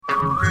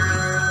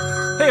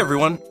Hey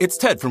everyone, it's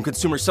Ted from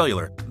Consumer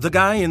Cellular, the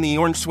guy in the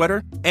orange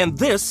sweater, and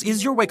this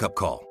is your wake-up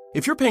call.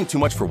 If you're paying too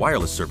much for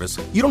wireless service,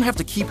 you don't have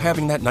to keep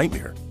having that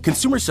nightmare.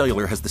 Consumer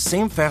Cellular has the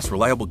same fast,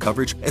 reliable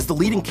coverage as the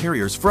leading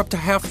carriers for up to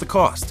half the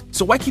cost.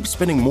 So why keep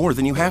spending more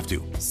than you have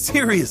to?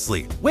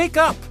 Seriously, wake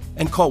up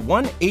and call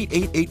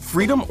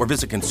 1-888-FREEDOM or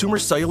visit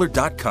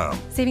consumercellular.com.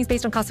 Savings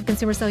based on cost of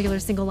Consumer Cellular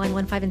single line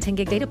 1, 5, and 10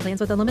 gig data plans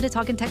with unlimited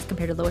talk and text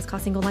compared to lowest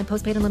cost single line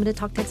postpaid unlimited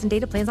talk, text, and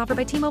data plans offered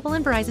by T-Mobile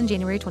and Verizon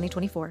January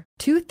 2024.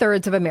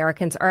 2/3 of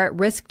Americans are at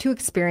risk to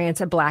experience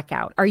a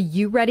blackout. Are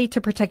you ready to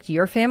protect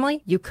your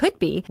family? You could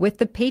be with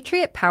the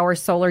Patriot Power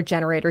Solar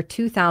Generator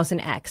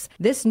 2000X.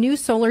 This new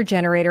solar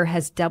generator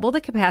has double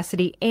the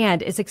capacity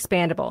and is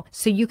expandable,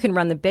 so you can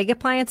run the big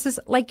appliances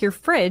like your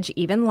fridge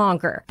even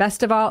longer.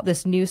 Best of all,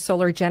 this new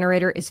solar generator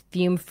is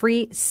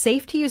fume-free,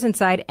 safe to use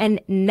inside,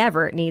 and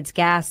never needs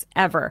gas,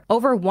 ever.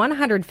 Over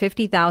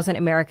 150,000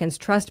 Americans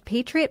trust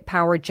Patriot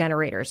Power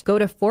generators. Go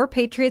to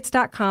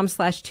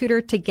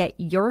 4patriots.com/Tudor to get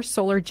your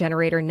solar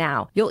generator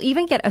now. You'll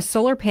even get a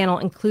solar panel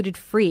included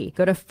free.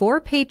 Go to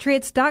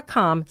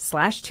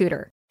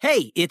 4patriots.com/Tudor.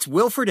 Hey, it's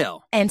Will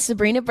Friedle. And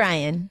Sabrina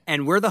Bryan.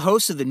 And we're the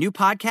hosts of the new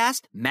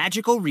podcast,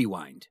 Magical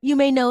Rewind. You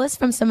may know us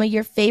from some of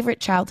your favorite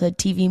childhood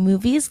TV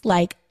movies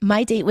like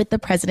My Date with the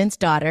President's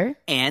Daughter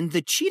and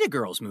the Cheetah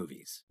Girls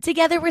movies.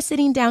 Together, we're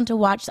sitting down to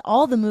watch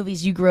all the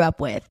movies you grew up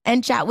with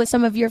and chat with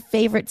some of your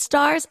favorite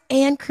stars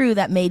and crew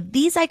that made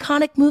these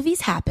iconic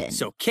movies happen.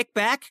 So kick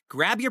back,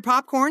 grab your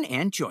popcorn,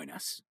 and join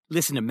us.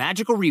 Listen to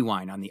Magical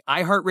Rewind on the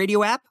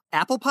iHeartRadio app,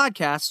 Apple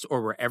Podcasts,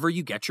 or wherever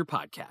you get your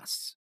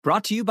podcasts.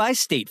 Brought to you by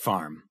State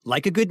Farm.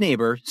 Like a good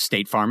neighbor,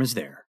 State Farm is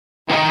there.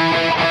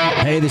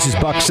 Hey, this is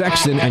Buck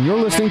Sexton, and you're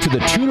listening to the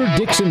Tudor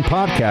Dixon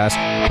podcast,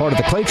 part of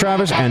the Clay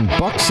Travis and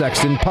Buck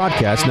Sexton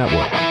Podcast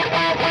Network.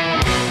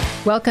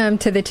 Welcome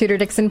to the Tudor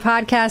Dixon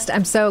podcast.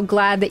 I'm so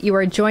glad that you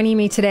are joining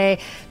me today,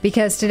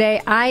 because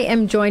today I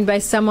am joined by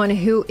someone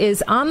who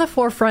is on the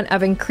forefront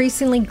of the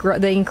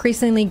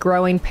increasingly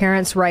growing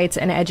parents' rights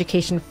and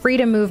education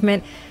freedom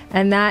movement,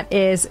 and that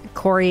is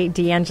Corey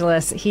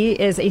DeAngelis. He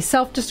is a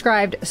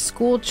self-described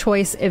school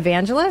choice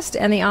evangelist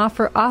and the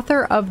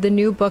author of the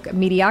new book,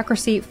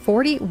 Mediocrity: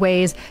 40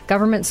 Ways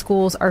Government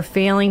Schools Are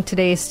Failing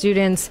Today's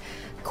Students.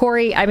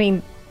 Corey,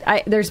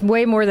 there's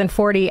way more than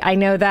 40, I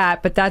know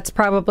that, but that's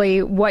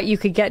probably what you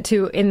could get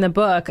to in the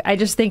book. I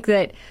just think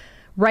that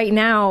right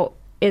now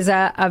is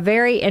a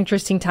very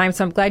interesting time,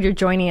 so I'm glad you're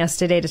joining us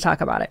today to talk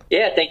about it.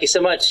 Yeah, thank you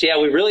so much. Yeah,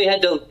 we really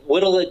had to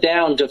whittle it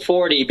down to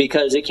 40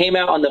 because it came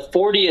out on the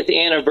 40th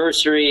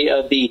anniversary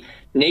of the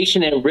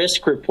Nation at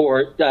Risk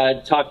report,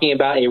 talking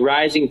about a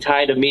rising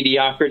tide of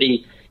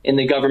mediocrity in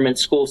the government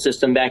school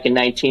system back in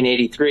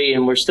 1983.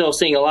 And we're still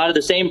seeing a lot of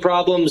the same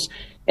problems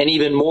and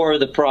even more of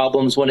the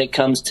problems when it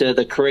comes to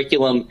the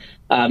curriculum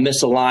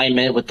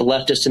misalignment with the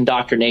leftist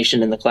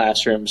indoctrination in the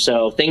classroom.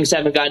 So things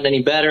haven't gotten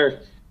any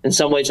better. In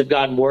some ways have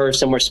gotten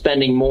worse, and we're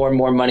spending more and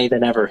more money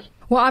than ever.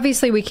 Well,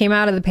 obviously, we came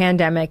out of the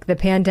pandemic. The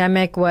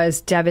pandemic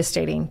was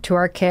devastating to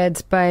our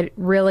kids, but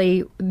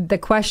really the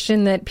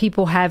question that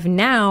people have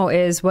now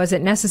is, was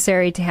it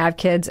necessary to have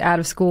kids out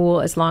of school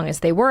as long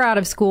as they were out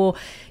of school?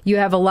 You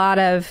have a lot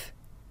of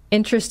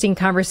interesting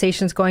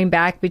conversations going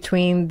back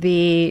between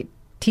the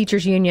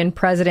Teachers Union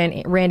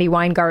President Randi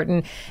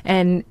Weingarten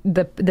and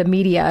the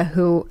media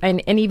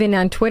and even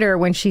on Twitter,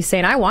 when she's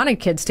saying, I wanted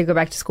kids to go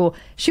back to school,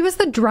 she was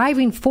the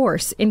driving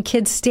force in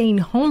kids staying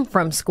home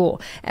from school.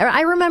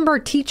 I remember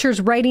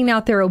teachers writing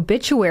out their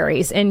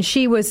obituaries, and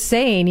she was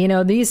saying,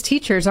 these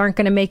teachers aren't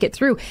going to make it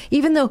through,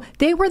 even though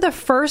they were the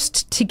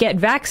first to get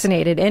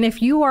vaccinated. And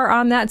if you are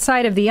on that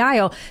side of the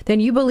aisle, then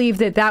you believe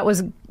that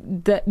was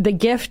the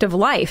gift of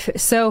life.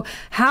 So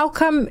how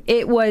come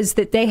it was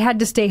that they had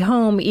to stay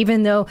home,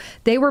 even though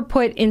they were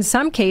put, in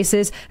some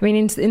cases,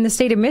 in the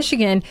state of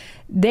Michigan,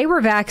 they were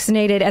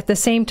vaccinated at the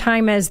same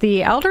time as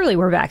the elderly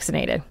were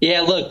vaccinated?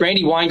 Yeah, look,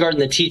 Randi Weingarten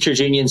and the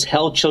teachers unions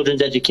held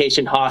children's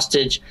education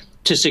hostage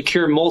to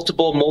secure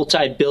multiple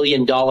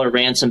multi-billion-dollar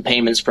ransom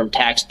payments from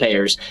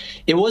taxpayers.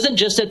 It wasn't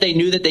just that they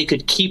knew that they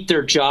could keep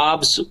their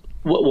jobs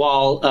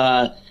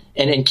while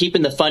and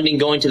keeping the funding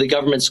going to the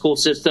government school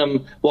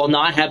system while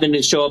not having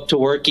to show up to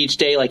work each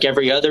day like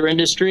every other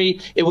industry.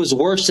 It was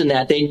worse than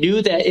that. They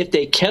knew that if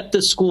they kept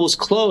the schools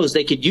closed,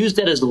 they could use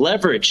that as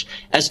leverage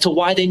as to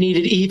why they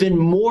needed even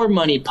more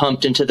money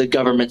pumped into the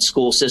government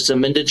school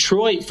system. In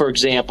Detroit, for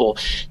example,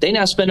 they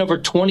now spend over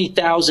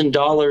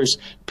 $20,000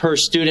 per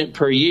student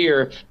per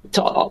year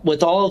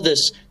with all of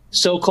this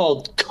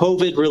so-called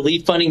COVID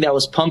relief funding that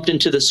was pumped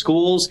into the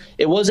schools.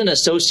 It wasn't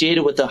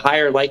associated with the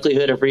higher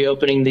likelihood of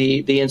reopening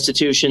the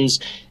institutions.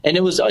 And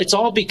it's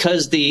all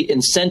because the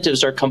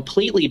incentives are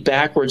completely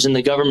backwards in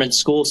the government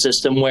school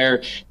system,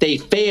 where they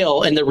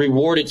fail and they're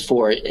rewarded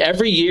for it.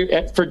 Every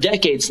year, for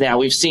decades now,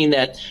 we've seen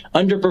that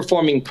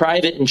underperforming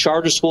private and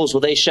charter schools,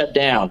 they shut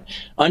down.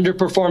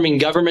 Underperforming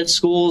government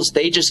schools,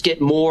 they just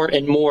get more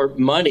and more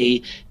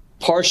money,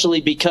 partially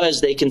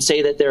because they can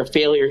say that their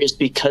failure is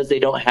because they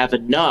don't have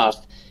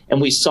enough. And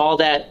we saw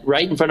that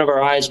right in front of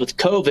our eyes with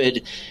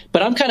COVID.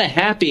 But I'm kind of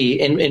happy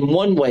in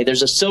one way.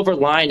 There's a silver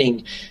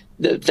lining.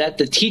 that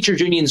the teachers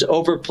unions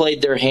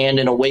overplayed their hand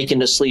and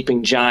awakened a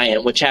sleeping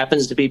giant, which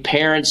happens to be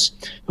parents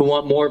who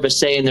want more of a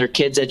say in their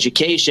kids'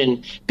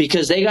 education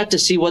because they got to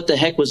see what the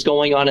heck was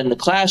going on in the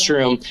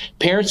classroom.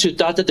 Parents who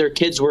thought that their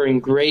kids were in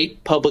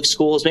great public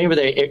schools,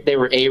 maybe they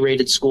were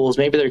A-rated schools,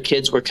 maybe their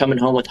kids were coming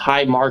home with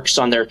high marks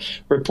on their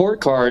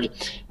report card.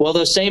 Well,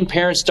 those same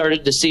parents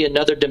started to see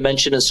another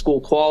dimension of school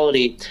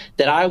quality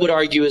that I would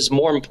argue is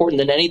more important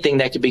than anything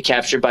that could be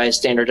captured by a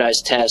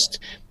standardized test,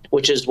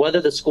 which is whether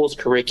the school's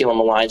curriculum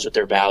aligns with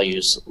their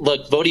values.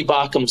 Look, Vodi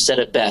Bakum said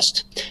it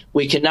best.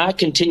 We cannot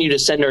continue to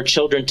send our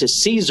children to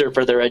Caesar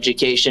for their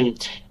education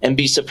and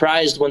be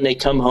surprised when they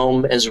come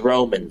home as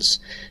Romans.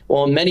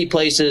 Well, in many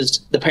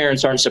places, the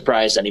parents aren't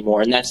surprised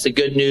anymore, and that's the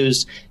good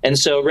news. And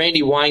so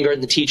Randy Weingart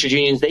and the teachers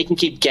unions, they can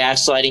keep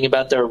gaslighting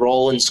about their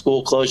role in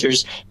school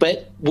closures,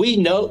 but we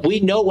know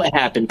what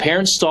happened.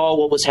 Parents saw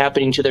what was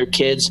happening to their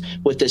kids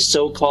with this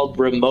so-called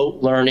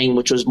remote learning,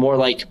 which was more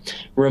like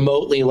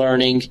remotely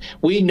learning.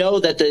 We know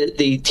that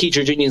the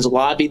teachers unions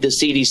lobbied the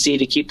CDC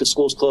to keep the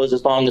schools closed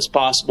as long as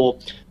possible.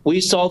 We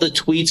saw the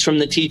tweets from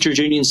the teachers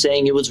union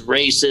saying it was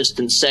racist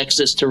and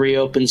sexist to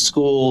reopen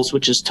schools,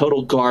 which is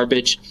total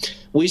garbage.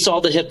 We saw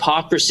the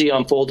hypocrisy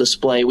on full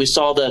display. We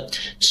saw the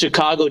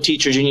Chicago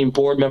Teachers Union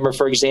board member,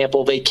 for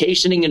example,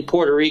 vacationing in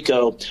Puerto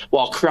Rico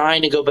while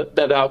crying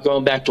about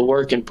going back to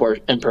work in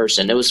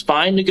person. It was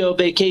fine to go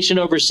vacation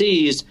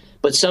overseas,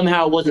 but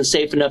somehow it wasn't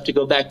safe enough to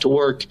go back to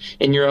work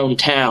in your own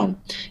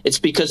town. It's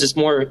because it's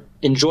more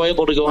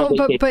enjoyable to go on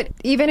vacation. But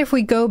even if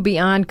we go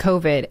beyond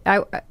COVID,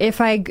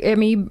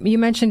 you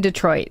mentioned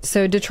Detroit.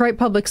 So Detroit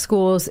public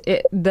schools,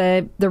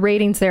 the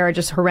ratings there are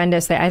just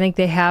horrendous. I think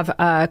they have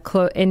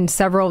in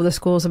several of the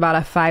schools about a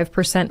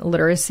 5%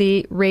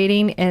 literacy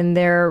rating, and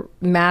their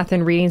math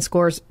and reading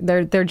scores,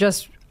 they're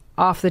just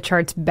off the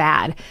charts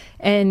bad.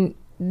 And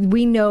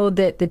we know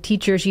that the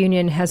teachers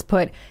union has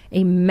put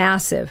a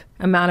massive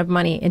amount of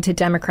money into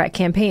Democrat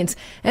campaigns.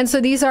 And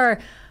so these are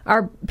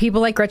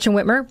people like Gretchen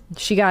Whitmer.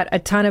 She got a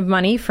ton of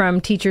money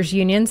from teachers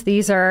unions.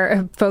 These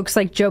are folks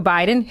like Joe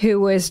Biden, who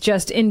was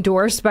just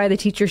endorsed by the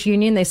teachers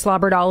union. They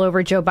slobbered all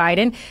over Joe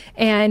Biden.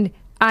 And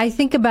I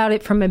think about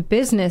it from a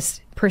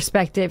business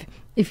perspective.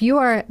 If you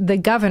are the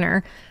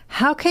governor,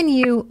 how can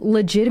you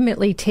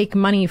legitimately take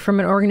money from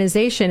an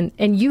organization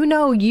and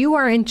you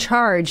are in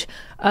charge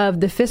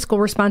of the fiscal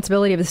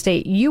responsibility of the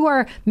state? You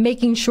are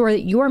making sure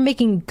that you are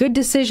making good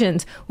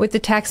decisions with the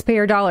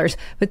taxpayer dollars,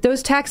 but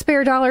those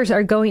taxpayer dollars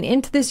are going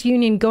into this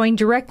union, going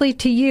directly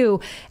to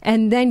you,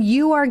 and then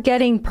you are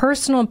getting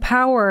personal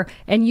power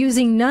and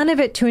using none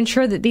of it to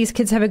ensure that these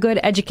kids have a good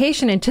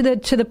education. And to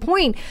the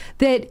point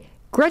that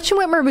Gretchen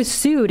Whitmer was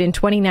sued in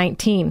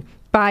 2019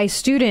 by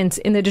students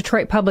in the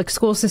Detroit public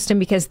school system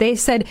because they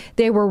said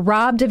they were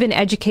robbed of an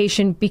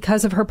education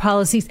because of her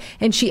policies.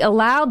 And she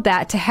allowed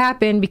that to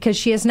happen because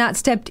she has not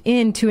stepped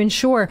in to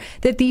ensure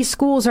that these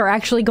schools are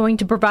actually going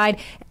to provide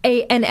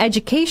an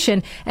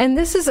education. And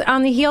this is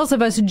on the heels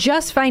of us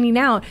just finding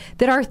out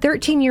that our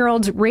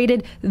 13-year-olds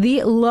rated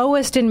the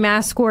lowest in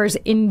math scores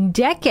in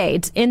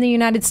decades in the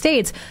United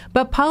States.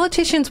 But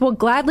politicians will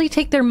gladly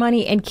take their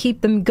money and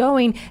keep them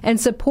going and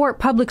support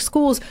public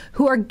schools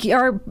who are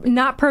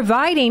not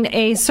providing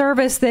a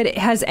service that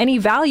has any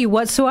value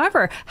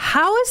whatsoever.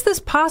 How is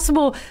this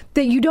possible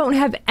that you don't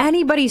have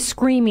anybody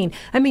screaming?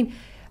 I mean,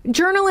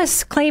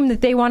 journalists claim that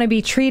they want to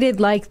be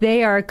treated like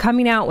they are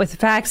coming out with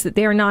facts, that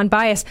they are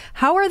non-biased.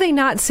 How are they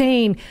not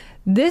saying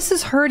this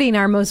is hurting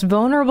our most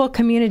vulnerable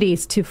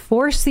communities to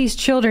force these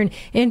children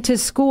into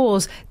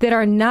schools that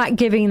are not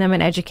giving them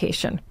an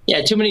education?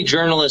 Yeah, too many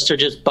journalists are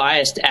just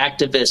biased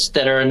activists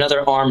that are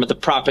another arm of the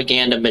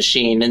propaganda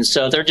machine. And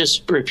so they're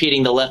just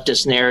repeating the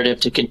leftist narrative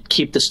to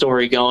keep the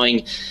story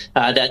going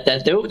that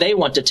they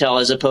want to tell,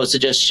 as opposed to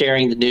just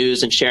sharing the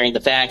news and sharing the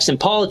facts. And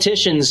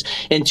politicians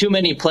in too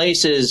many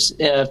places,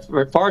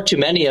 far too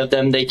many of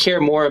them, they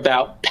care more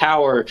about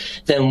power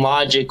than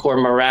logic or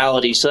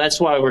morality. So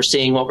that's why we're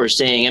seeing what we're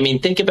seeing. I mean,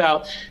 think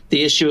about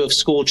the issue of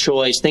school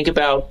choice. Think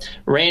about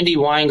Randy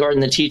Weingart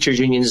and the teachers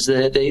unions.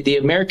 The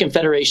American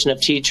Federation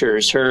of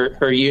Teachers, her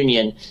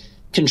union,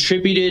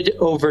 contributed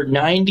over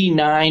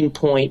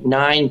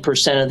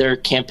 99.9% of their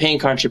campaign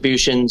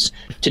contributions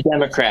to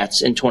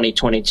Democrats in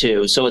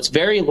 2022. So it's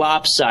very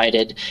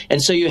lopsided.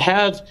 And so you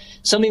have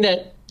something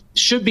that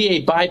should be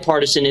a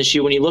bipartisan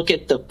issue. When you look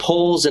at the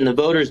polls and the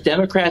voters,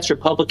 Democrats,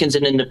 Republicans,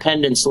 and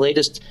independents, the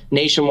latest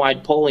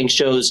nationwide polling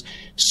shows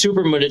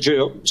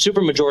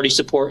supermajority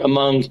support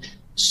among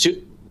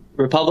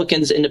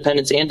Republicans,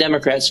 independents, and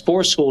Democrats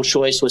for school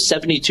choice, with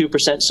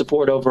 72%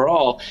 support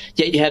overall.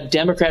 Yet you have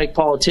Democratic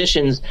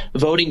politicians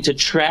voting to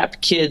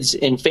trap kids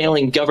in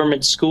failing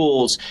government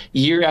schools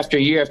year after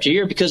year after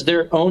year because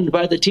they're owned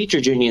by the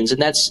teachers unions.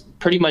 And that's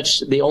pretty much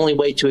the only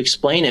way to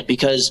explain it,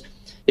 because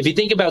if you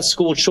think about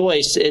school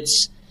choice,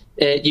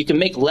 you can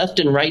make left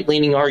and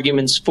right-leaning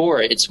arguments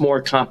for it. It's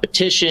more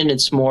competition.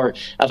 It's more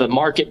of a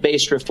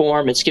market-based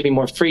reform. It's giving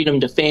more freedom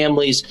to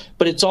families.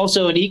 But it's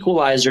also an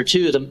equalizer,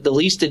 too. The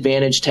least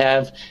advantaged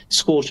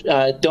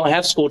don't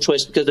have school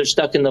choice because they're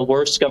stuck in the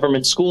worst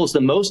government schools. The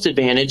most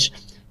advantaged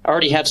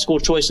already have school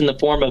choice in the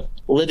form of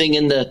living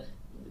in the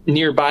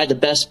nearby the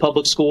best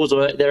public schools,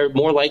 or they're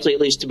more likely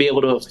at least to be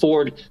able to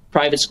afford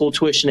private school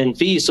tuition and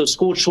fees. So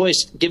school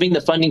choice, giving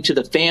the funding to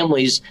the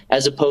families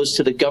as opposed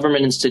to the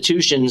government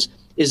institutions,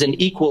 is an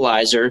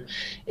equalizer.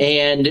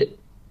 And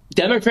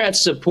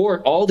Democrats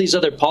support all these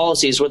other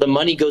policies where the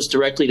money goes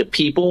directly to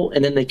people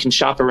and then they can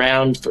shop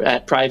around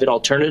at private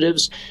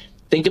alternatives.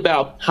 Think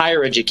about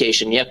higher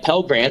education. You have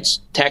Pell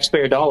Grants,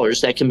 taxpayer dollars,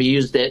 that can be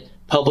used at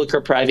public or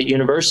private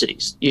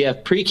universities. You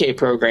have pre-K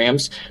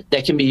programs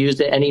that can be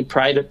used at any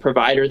private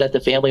provider that the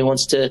family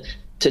wants to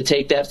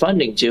take that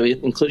funding to,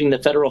 including the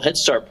federal Head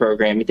Start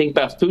program. You think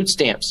about food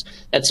stamps.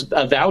 That's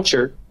a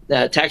voucher,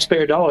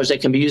 taxpayer dollars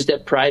that can be used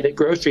at private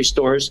grocery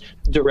stores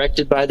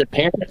directed by the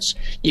parents.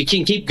 You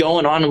can keep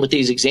going on with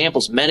these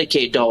examples.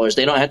 Medicaid dollars,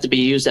 they don't have to be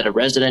used at a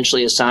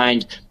residentially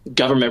assigned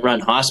government-run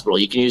hospital.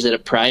 You can use it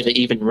at private,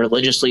 even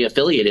religiously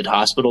affiliated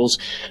hospitals.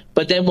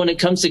 But then when it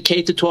comes to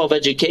K-12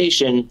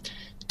 education,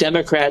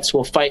 Democrats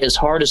will fight as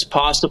hard as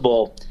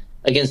possible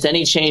against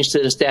any change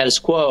to the status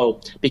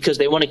quo because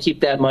they want to keep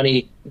that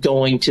money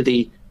going to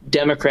the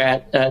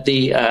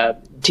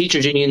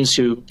teachers unions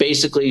who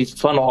basically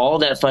funnel all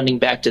that funding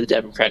back to the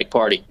Democratic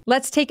Party.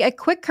 Let's take a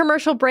quick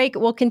commercial break.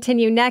 We'll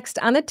continue next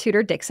on the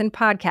Tudor Dixon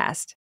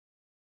podcast.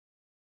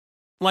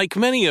 Like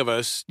many of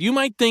us, you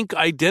might think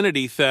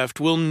identity theft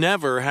will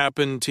never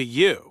happen to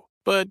you.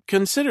 But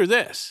consider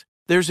this.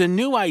 There's a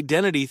new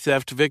identity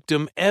theft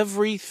victim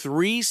every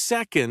 3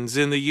 seconds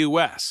in the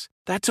U.S.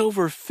 That's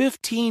over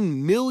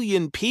 15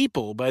 million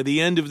people by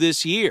the end of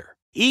this year,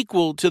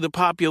 equal to the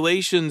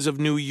populations of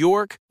New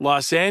York,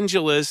 Los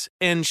Angeles,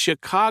 and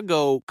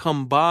Chicago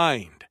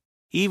combined.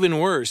 Even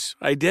worse,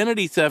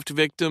 identity theft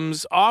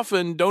victims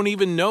often don't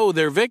even know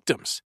they're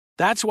victims.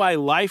 That's why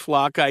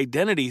LifeLock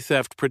Identity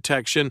Theft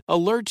Protection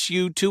alerts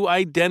you to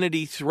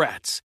identity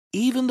threats,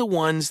 even the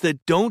ones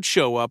that don't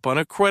show up on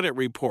a credit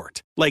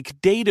report,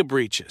 like data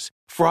breaches,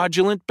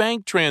 fraudulent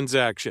bank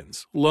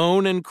transactions,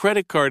 loan and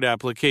credit card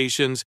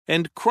applications,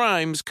 and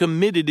crimes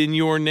committed in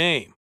your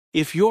name.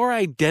 If your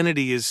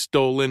identity is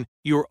stolen,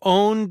 your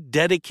own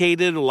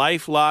dedicated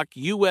LifeLock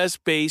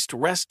U.S.-based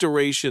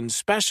restoration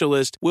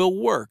specialist will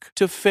work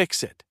to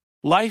fix it.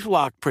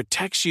 LifeLock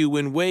protects you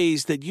in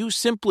ways that you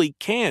simply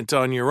can't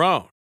on your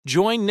own.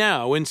 Join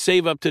now and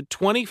save up to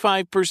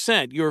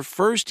 25% your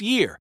first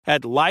year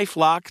at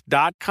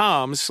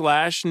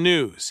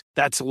LifeLock.com/news.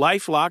 That's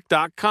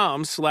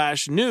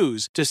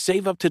LifeLock.com/news to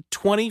save up to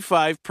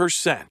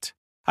 25%.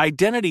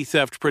 Identity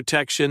theft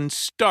protection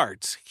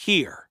starts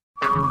here.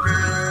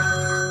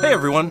 Hey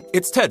everyone,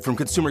 it's Ted from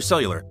Consumer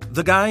Cellular,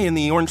 the guy in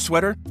the orange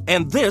sweater,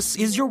 and this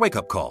is your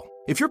wake-up call.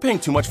 If you're paying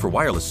too much for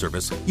wireless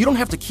service, you don't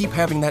have to keep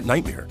having that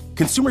nightmare.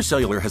 Consumer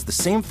Cellular has the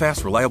same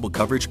fast, reliable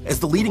coverage as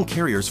the leading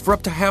carriers for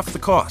up to half the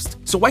cost.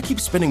 So why keep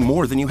spending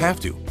more than you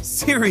have to?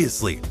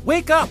 Seriously,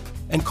 wake up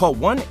and call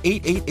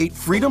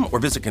 1-888-FREEDOM or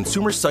visit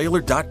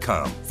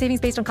consumercellular.com.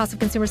 Savings based on cost of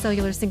Consumer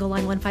Cellular single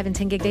line 1, 5, and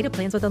 10 gig data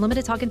plans with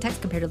unlimited talk and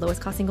text compared to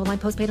lowest cost single line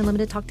postpaid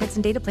unlimited talk, text,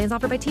 and data plans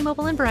offered by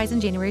T-Mobile and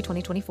Verizon January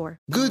 2024.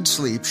 Good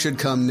sleep should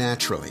come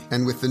naturally,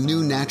 and with the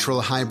new Natural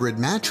Hybrid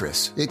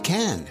mattress, it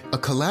can. A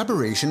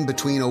collaboration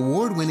between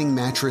award-winning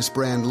mattress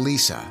brand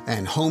Lisa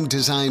and home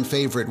design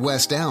favorite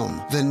West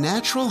Elm, the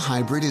Natural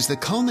Hybrid is the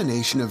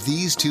culmination of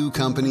these two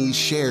companies'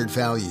 shared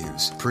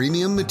values: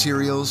 premium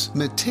materials,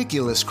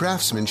 meticulous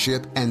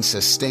craftsmanship, and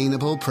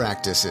sustainable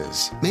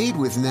practices. Made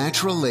with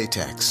natural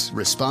latex,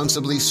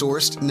 responsibly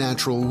sourced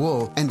natural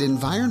wool, and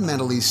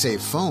environmentally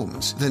safe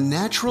foams, the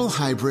Natural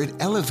Hybrid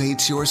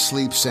elevates your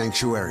sleep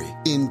sanctuary,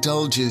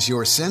 indulges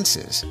your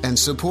senses, and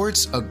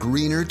supports a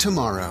greener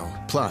tomorrow.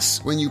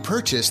 Plus, when you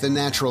purchase the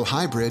Natural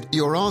Hybrid,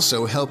 you're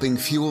also helping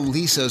fuel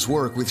Lisa's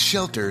work with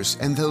shelters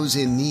and those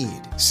in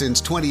need. Since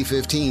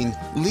 2015,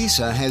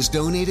 Lisa has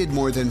donated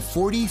more than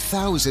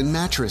 40,000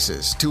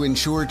 mattresses to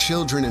ensure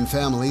children and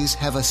families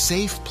have a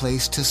safe place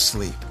to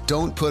sleep.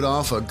 Don't put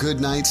off a good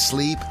night's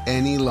sleep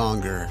any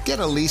longer. Get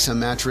a Lisa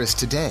mattress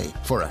today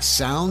for a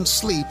sound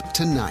sleep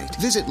tonight.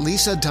 Visit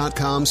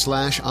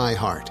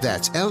lisa.com/iHeart.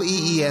 That's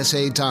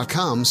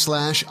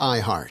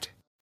LEESA.com/iHeart.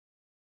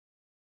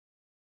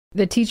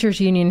 The teachers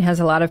union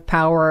has a lot of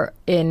power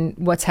in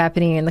what's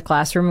happening in the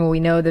classroom, and we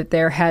know that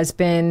there has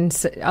been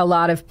a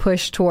lot of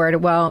push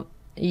toward, well,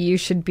 you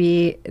should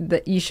be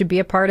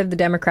a part of the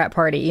Democrat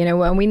Party,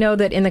 and we know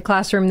that in the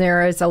classroom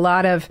there is a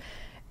lot of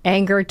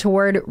anger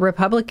toward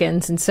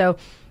Republicans, and so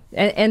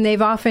and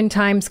they've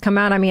oftentimes come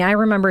out. I mean, I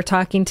remember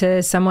talking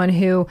to someone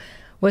who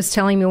was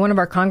telling me, one of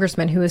our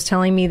congressmen who was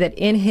telling me that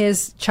in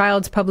his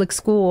child's public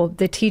school,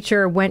 the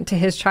teacher went to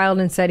his child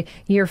and said,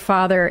 "Your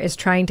father is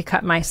trying to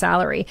cut my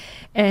salary."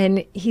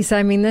 And he said,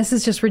 I mean, this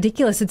is just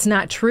ridiculous. It's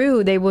not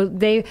true.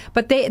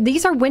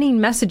 These are winning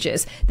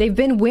messages. They've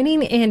been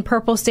winning in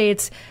purple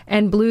states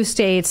and blue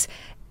states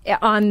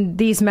on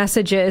these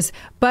messages,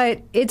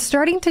 but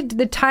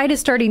the tide is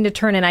starting to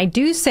turn. And I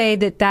do say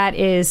that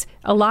is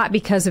a lot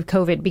because of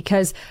COVID,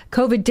 because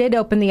COVID did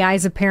open the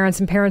eyes of parents,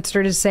 and parents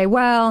started to say,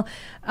 well,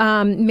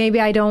 maybe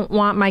I don't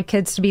want my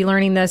kids to be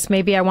learning this.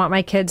 Maybe I want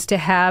my kids to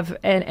have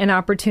an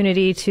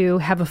opportunity to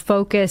have a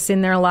focus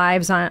in their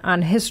lives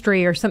on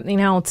history or something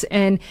else.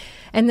 And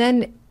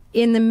then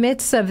in the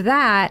midst of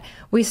that,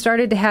 we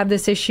started to have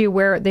this issue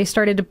where they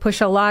started to push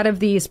a lot of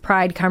these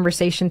pride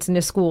conversations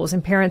into schools,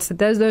 and parents said,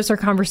 those are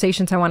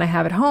conversations I want to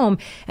have at home.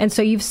 And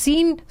so you've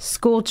seen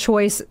school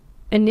choice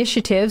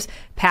initiatives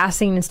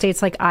passing in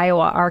states like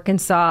Iowa,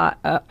 Arkansas,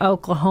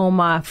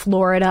 Oklahoma,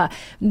 Florida.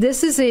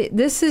 This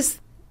is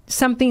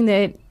something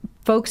that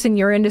folks in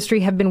your industry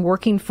have been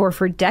working for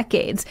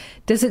decades.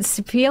 Does it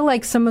feel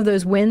like some of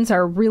those wins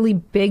are really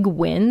big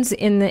wins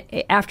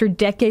after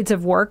decades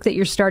of work, that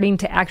you're starting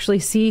to actually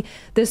see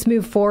this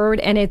move forward,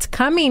 and it's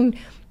coming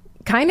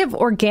kind of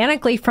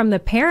organically from the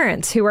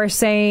parents who are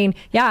saying,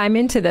 yeah, I'm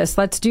into this.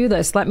 Let's do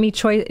this. Let me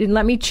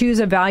choose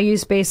a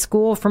values-based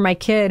school for my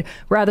kid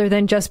rather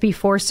than just be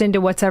forced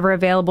into what's ever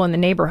available in the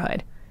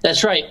neighborhood?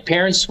 That's right.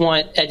 Parents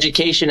want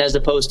education as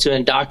opposed to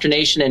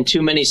indoctrination, and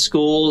too many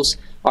schools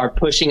are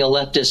pushing a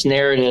leftist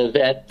narrative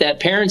that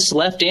parents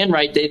left and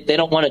right, they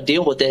don't want to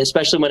deal with it,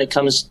 especially when it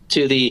comes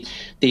to the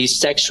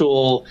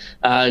sexual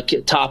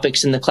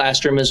topics in the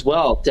classroom as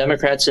well.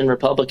 Democrats and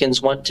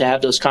Republicans want to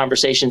have those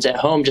conversations at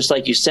home, just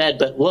like you said.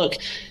 But look,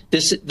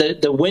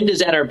 the wind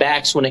is at our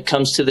backs when it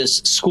comes to this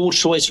school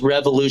choice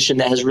revolution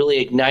that has really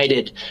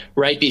ignited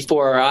right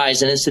before our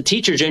eyes. And it's the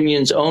teachers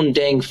union's own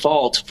dang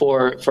fault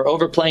for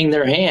overplaying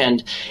their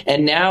hand.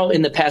 And now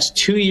in the past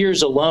 2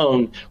 years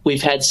alone,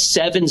 we've had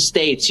 7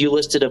 states, you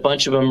listed a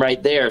bunch of them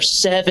right there,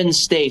 7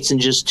 states in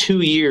just 2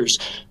 years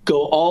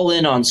go all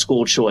in on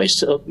school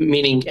choice,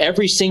 meaning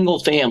every single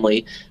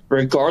family,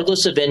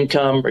 regardless of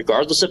income,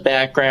 regardless of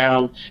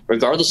background,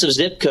 regardless of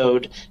zip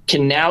code,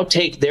 can now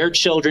take their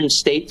children's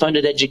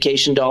state-funded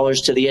education dollars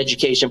to the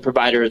education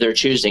provider of their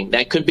choosing.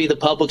 That could be the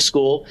public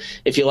school.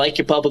 If you like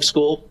your public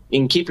school, you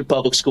can keep your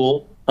public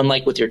school,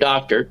 unlike with your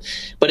doctor.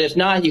 But if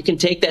not, you can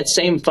take that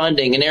same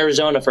funding. In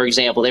Arizona, for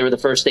example, they were the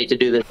first state to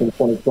do this in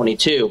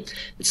 2022.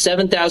 It's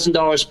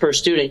 $7,000 per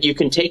student. You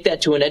can take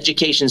that to an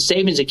education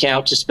savings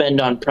account to spend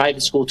on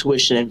private school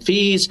tuition and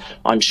fees,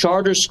 on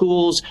charter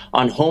schools,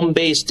 on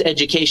home-based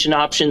education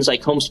options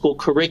like homeschool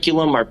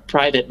curriculum or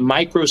private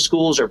micro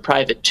schools or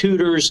private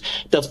tutors.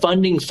 The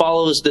funding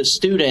follows the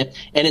student,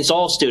 and it's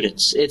all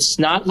students. It's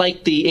not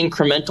like the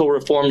incremental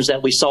reforms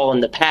that we saw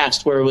in the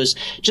past where it was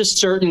just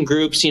certain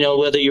groups,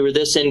 whether you were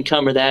this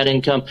income or that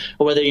income,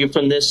 or whether you're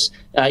from this,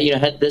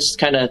 had this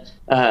kind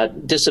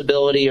of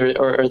disability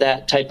or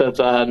that type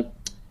of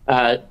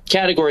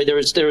category. There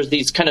was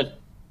these kind of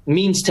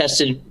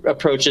means-tested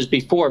approaches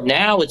before.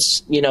 Now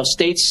it's,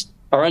 states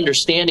are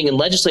understanding and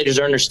legislators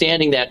are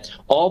understanding that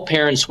all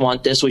parents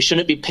want this. We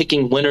shouldn't be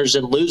picking winners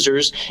and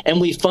losers.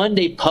 And we fund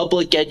a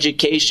public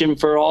education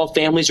for all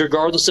families,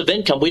 regardless of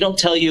income. We don't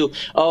tell you,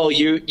 oh,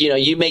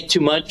 you make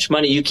too much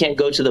money, you can't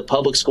go to the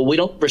public school. We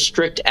don't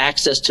restrict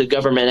access to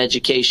government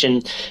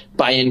education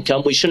by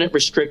income. We shouldn't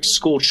restrict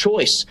school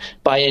choice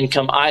by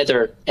income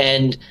either.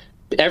 And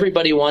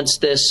everybody wants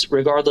this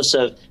regardless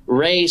of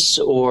race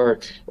or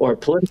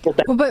political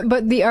background. Well,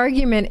 but the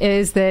argument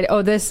is that,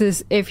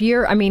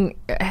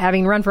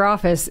 having run for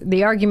office,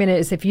 the argument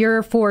is if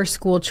you're for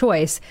school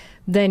choice,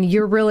 then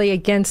you're really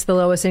against the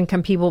lowest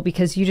income people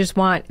because you just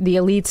want the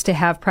elites to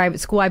have private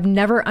school. I've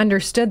never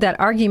understood that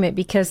argument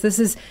because this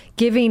is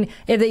giving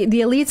the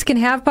elites can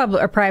have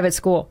public or private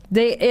school.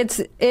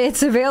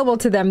 It's available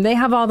to them. They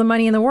have all the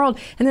money in the world.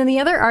 And then the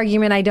other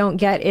argument I don't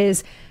get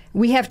is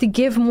we have to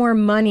give more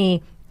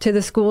money to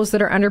the schools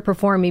that are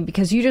underperforming,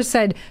 because you just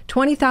said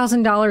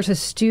 $20,000 a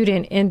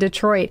student in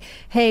Detroit.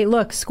 Hey,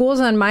 look, schools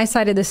on my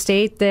side of the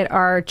state that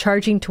are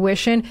charging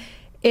tuition,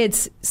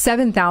 it's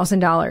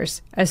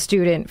 $7,000 a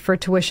student for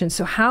tuition.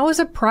 So how is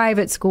a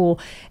private school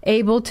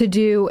able to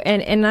do,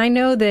 and I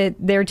know that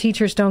their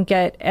teachers don't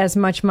get as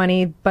much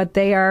money, but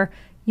they are,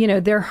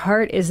 their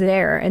heart is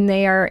there, and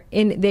they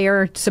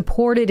are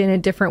supported in a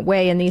different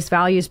way in these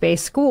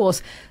values-based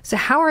schools. So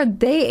how are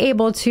they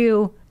able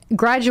to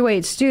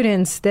graduate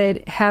students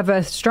that have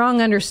a strong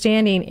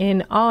understanding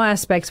in all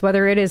aspects,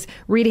 whether it is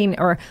reading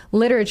or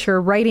literature,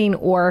 writing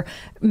or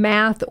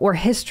math or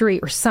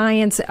history or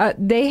science?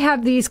 They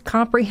have these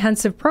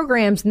comprehensive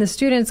programs, and the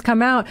students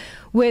come out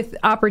with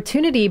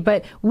opportunity,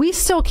 but we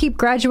still keep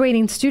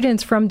graduating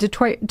students from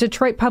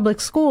Detroit public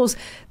schools.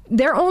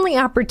 Their only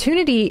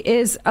opportunity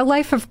is a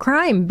life of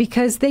crime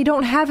because they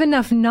don't have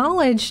enough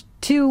knowledge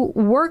to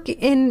work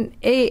in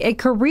a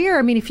career.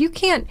 I mean, if you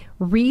can't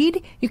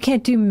read, you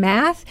can't do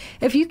math.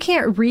 If you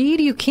can't read,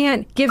 you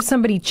can't give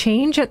somebody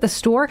change at the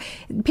store.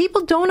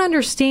 People don't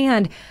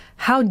understand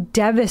how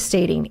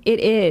devastating it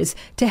is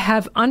to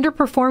have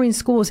underperforming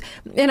schools.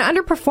 And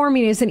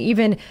underperforming isn't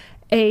even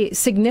a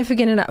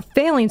significant enough.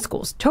 Failing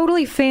schools,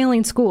 totally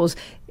failing schools.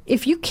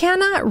 if you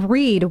cannot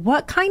read,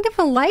 what kind of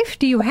a life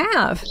do you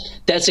have?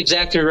 That's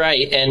exactly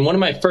right. And one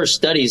of my first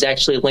studies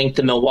actually linked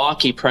the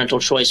Milwaukee parental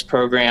choice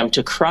program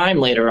to crime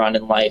later on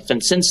in life.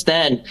 And since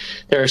then,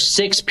 there are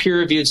 6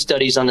 peer-reviewed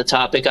studies on the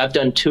topic. I've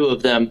done 2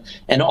 of them,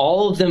 and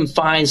all of them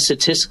find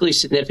statistically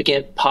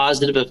significant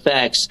positive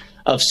effects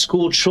of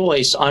school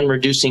choice on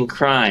reducing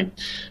crime.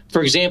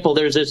 For example,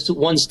 there's this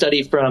one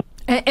study from...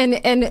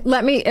 And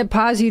let me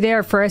pause you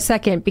there for a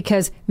second,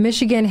 because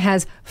Michigan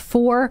has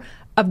 4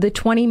 of the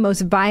 20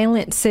 most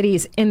violent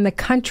cities in the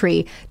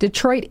country.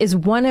 Detroit is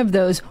one of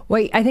those.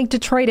 Wait, I think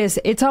Detroit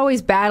it's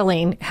always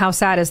battling, how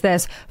sad is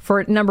this,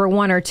 for number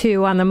 1 or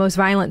 2 on the most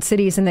violent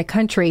cities in the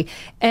country.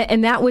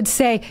 And that would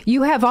say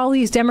you have all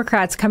these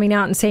Democrats coming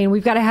out and saying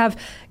we've got to have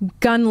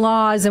gun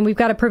laws and we've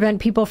got to prevent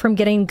people from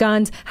getting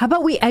guns. How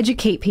about we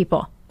educate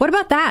people? What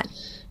about that?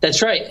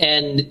 That's right.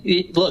 And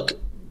look,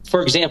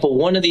 for example,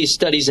 one of these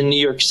studies in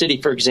New York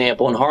City, for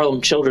example, in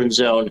Harlem Children's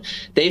Zone,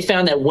 they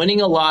found that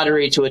winning a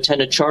lottery to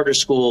attend a charter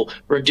school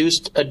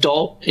reduced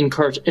adult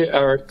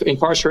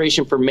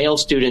incarceration for male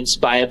students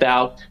by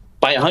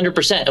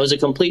 100%. It was a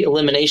complete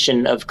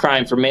elimination of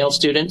crime for male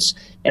students.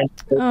 And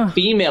for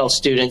female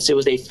students, it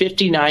was a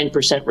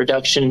 59%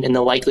 reduction in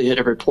the likelihood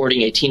of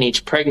reporting a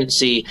teenage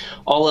pregnancy,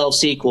 all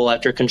else equal,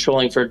 after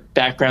controlling for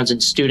backgrounds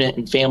in student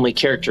and family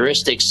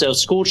characteristics. So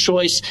school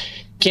choice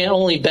can't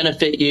only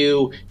benefit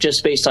you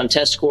just based on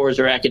test scores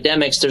or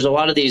academics. There's a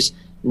lot of these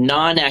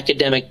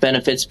non-academic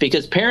benefits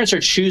because parents are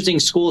choosing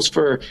schools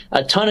for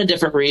a ton of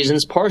different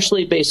reasons,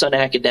 partially based on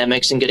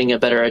academics and getting a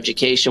better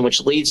education,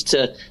 which leads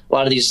to a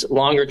lot of these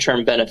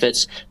longer-term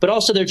benefits. But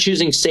also they're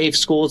choosing safe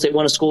schools. They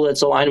want a school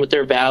that's aligned with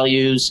their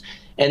values.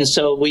 And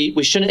so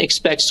we shouldn't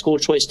expect school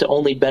choice to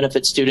only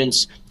benefit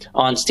students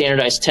on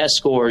standardized test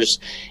scores.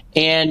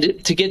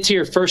 And to get to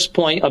your first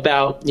point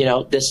about,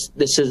 this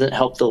doesn't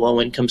help the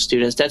low-income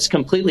students, that's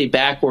completely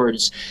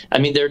backwards. I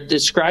mean, they're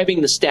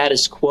describing the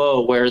status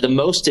quo where the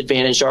most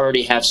advantaged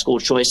already have school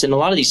choice. And a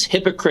lot of these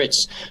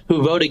hypocrites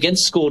who vote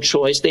against school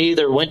choice, they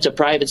either went to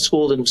private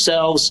school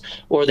themselves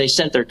or they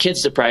sent their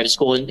kids to private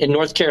school. In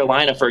North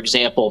Carolina, for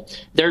example,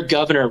 their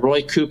governor,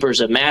 Roy Cooper,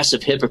 is a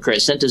massive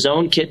hypocrite, sent his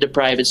own kid to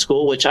private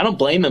school, which I don't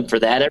blame him for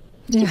that.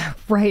 Yeah,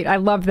 right. I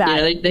love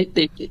that.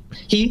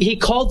 He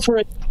called for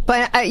it.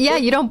 But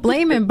you don't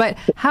blame him. But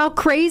how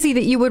crazy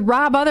that you would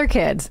rob other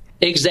kids.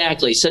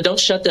 Exactly. So don't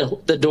shut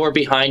the door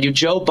behind you.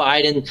 Joe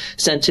Biden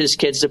sent his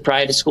kids to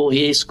private school.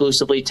 He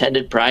exclusively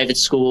attended private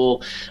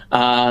school.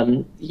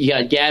 You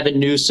got Gavin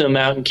Newsom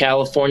out in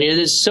California.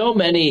 There's so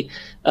many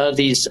of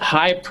these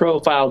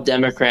high-profile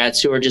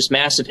Democrats who are just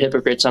massive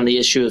hypocrites on the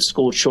issue of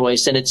school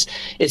choice. And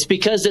it's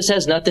because this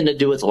has nothing to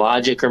do with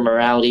logic or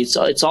morality.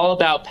 It's all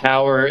about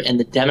power and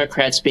the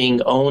Democrats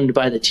being owned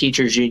by the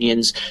teachers'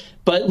 unions.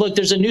 But look,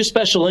 there's a new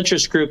special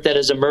interest group that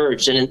has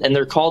emerged, and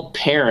they're called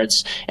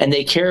parents, and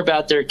they care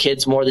about their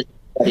kids more than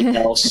anybody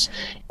else.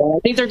 And I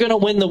think they're going to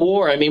win the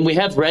war. I mean, we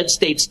have red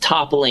states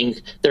toppling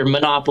their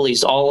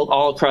monopolies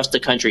all across the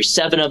country,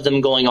 7 of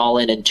them going all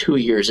in 2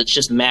 years. It's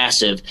just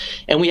massive.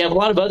 And we have a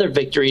lot of other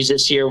victories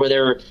this year where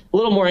they're a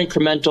little more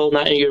incremental,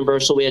 not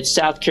universal. We had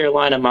South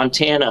Carolina,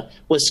 Montana,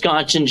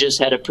 Wisconsin just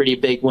had a pretty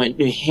big win,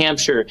 New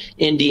Hampshire,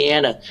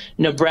 Indiana,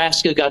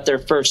 Nebraska got their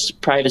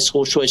first private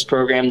school choice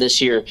program this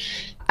year.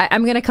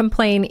 I'm going to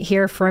complain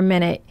here for a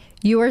minute.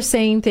 You are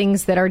saying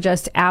things that are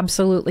just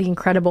absolutely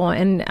incredible.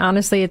 And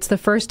honestly, it's the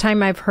first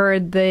time I've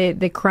heard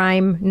the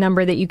crime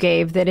number that you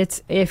gave, that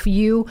it's if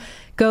you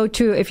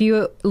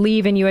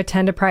leave and you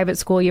attend a private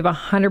school, you have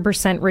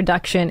 100%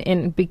 reduction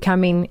in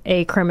becoming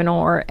a criminal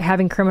or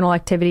having criminal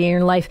activity in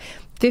your life.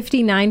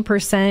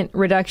 59%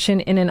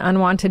 reduction in an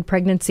unwanted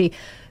pregnancy.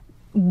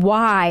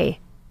 Why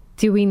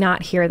do we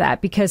not hear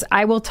that? Because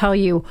I will tell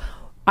you,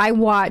 I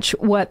watch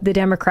what the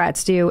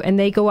Democrats do, and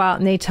they go out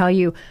and they tell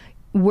you,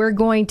 we're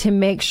going to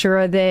make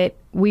sure that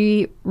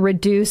we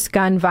reduce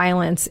gun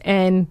violence.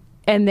 And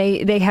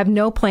they have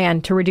no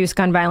plan to reduce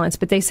gun violence,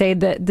 but they say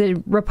that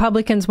the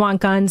Republicans want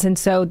guns, and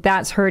so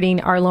that's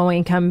hurting our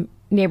low-income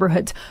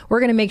neighborhoods. We're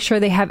going to make sure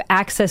they have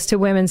access to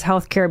women's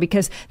health care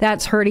because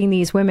that's hurting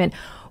these women.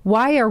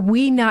 Why are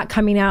we not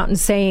coming out and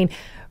saying,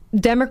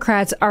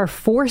 Democrats are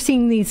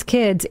forcing these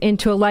kids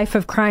into a life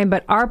of crime,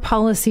 but our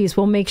policies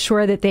will make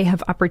sure that they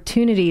have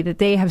opportunity, that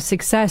they have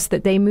success,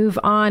 that they move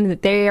on,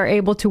 that they are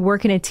able to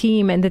work in a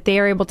team, and that they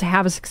are able to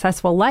have a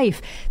successful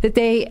life, that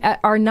they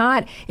are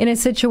not in a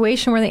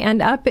situation where they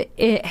end up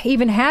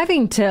even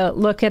having to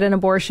look at an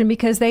abortion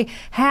because they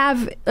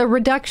have a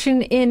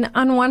reduction in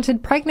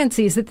unwanted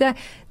pregnancies, that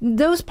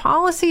those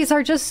policies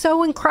are just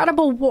so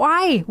incredible.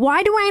 Why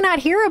do I not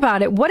hear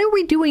about it? What are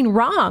we doing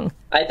wrong?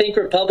 I think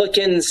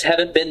Republicans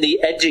haven't been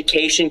the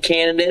education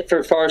candidate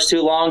for far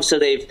too long, so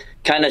they've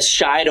kind of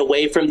shied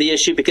away from the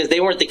issue because they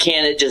weren't the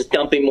candidate just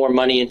dumping more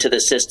money into the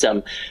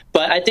system.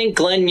 But I think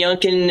Glenn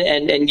Youngkin,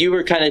 and you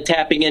were kind of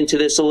tapping into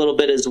this a little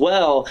bit as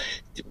well,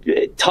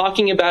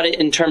 talking about it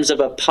in terms of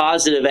a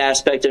positive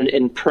aspect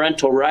in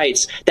parental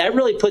rights, that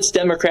really puts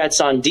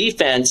Democrats on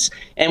defense.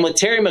 And with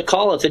Terry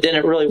McAuliffe, it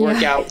didn't really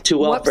work out too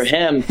well for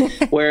him,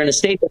 where in a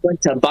state that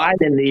went to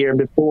Biden the year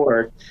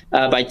before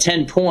by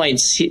 10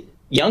 points,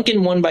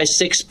 Youngkin won by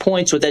 6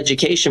 points with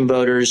education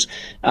voters,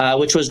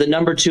 which was the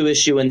number 2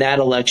 issue in that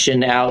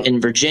election out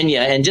in Virginia.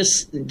 And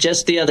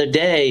just the other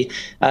day,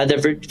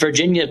 the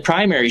Virginia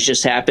primaries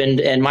just happened,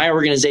 and my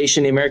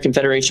organization, the American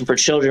Federation for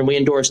Children, we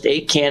endorsed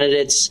 8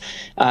 candidates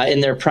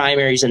in their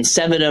primaries, and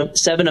seven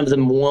of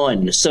them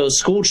won. So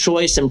school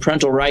choice and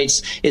parental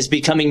rights is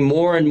becoming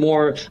more and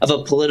more of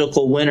a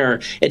political winner.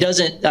 It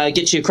doesn't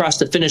get you across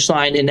the finish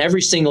line in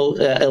every single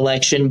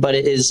election, but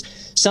it is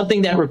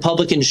something that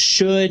Republicans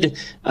should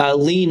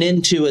lean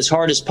into as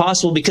hard as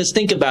possible, because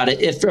think about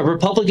it. If a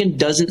Republican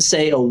doesn't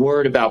say a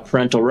word about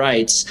parental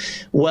rights,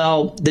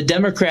 well, the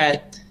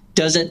Democrat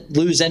doesn't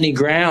lose any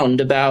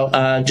ground about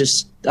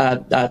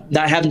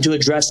not having to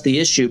address the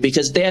issue,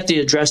 because they have to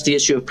address the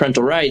issue of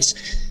parental rights.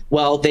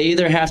 Well, they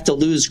either have to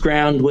lose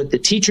ground with the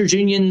teachers'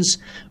 unions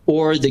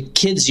or the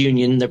kids'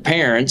 union, their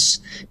parents,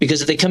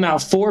 because if they come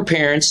out for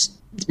parents,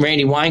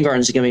 Randy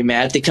Weingarten's going to be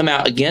mad. If they come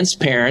out against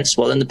parents,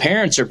 well, then the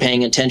parents are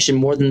paying attention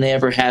more than they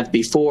ever have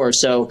before.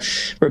 So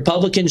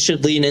Republicans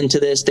should lean into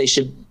this. They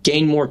should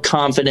gain more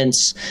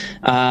confidence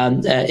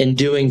in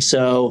doing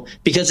so,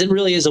 because it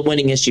really is a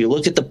winning issue.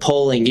 Look at the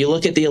polling. You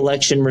look at the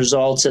election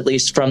results, at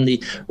least from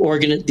the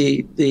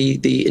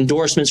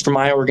endorsements from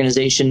my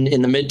organization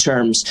in the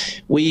midterms.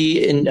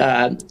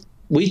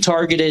 We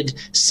targeted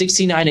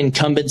 69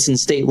 incumbents in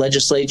state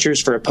legislatures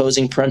for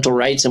opposing parental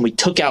rights, and we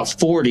took out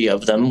 40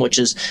 of them, which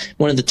is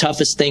one of the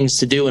toughest things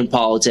to do in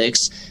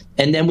politics.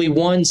 And then we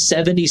won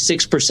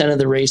 76% of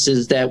the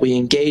races that we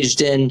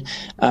engaged in.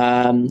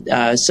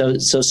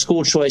 So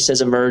school choice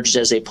has emerged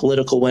as a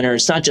political winner.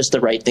 It's not just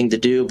the right thing to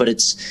do, but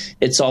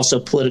it's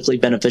also politically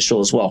beneficial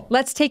as well.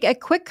 Let's take a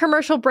quick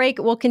commercial break.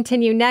 We'll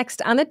continue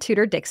next on the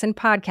Tudor Dixon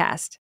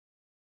podcast.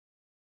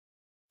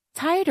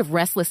 Tired of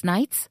restless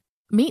nights?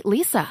 Meet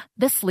Lisa,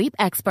 the sleep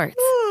experts.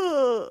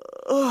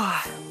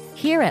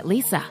 Here at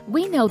Lisa,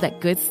 we know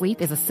that good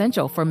sleep is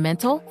essential for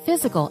mental,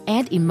 physical,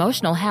 and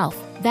emotional health.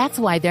 That's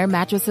why their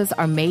mattresses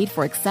are made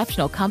for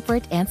exceptional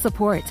comfort and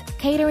support,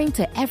 catering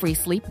to every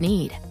sleep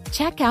need.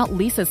 Check out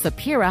Lisa's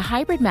Sapira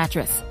Hybrid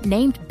Mattress,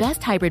 named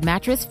Best Hybrid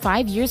Mattress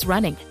 5 years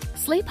running.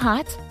 Sleep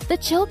hot? The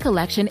Chill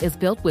Collection is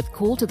built with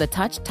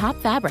cool-to-the-touch top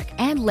fabric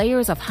and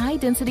layers of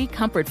high-density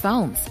comfort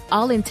foams,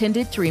 all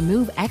intended to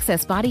remove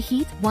excess body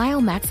heat while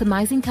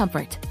maximizing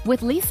comfort.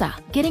 With Lisa,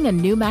 getting a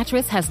new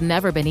mattress has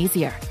never been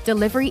easier.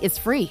 Delivery is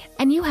free,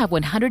 and you have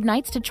 100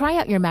 nights to try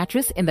out your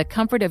mattress in the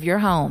comfort of your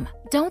home.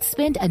 Don't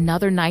spend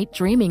another night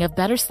dreaming of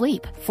better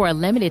sleep. For a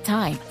limited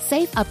time,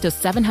 save up to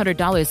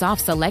 $700 off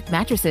select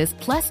mattresses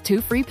plus 2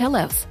 free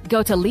pillows.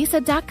 Go to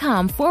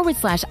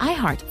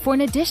lisa.com/iHeart for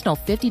an additional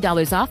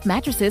 $50 off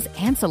mattresses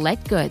and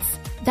select goods.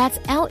 That's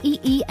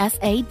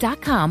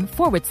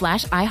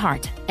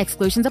LEESA.com/iHeart.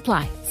 Exclusions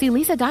apply. See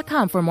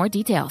lisa.com for more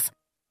details.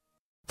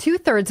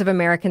 2/3 of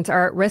Americans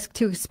are at risk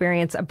to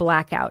experience a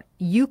blackout.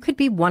 You could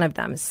be one of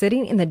them,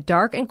 sitting in the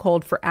dark and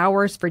cold for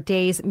hours, for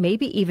days,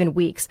 maybe even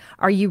weeks.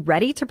 Are you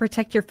ready to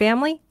protect your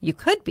family? You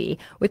could be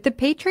with the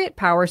Patriot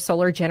Power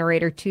Solar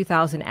Generator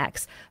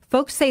 2000X.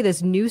 Folks say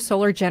this new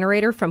solar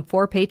generator from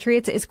 4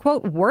 Patriots is,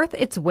 quote, worth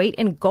its weight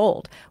in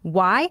gold.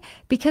 Why?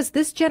 Because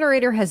this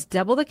generator has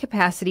double the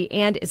capacity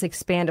and is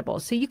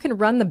expandable, so you can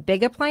run the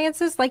big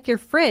appliances like your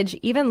fridge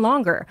even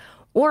longer,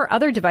 or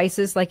other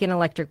devices like an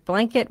electric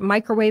blanket,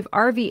 microwave,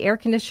 RV air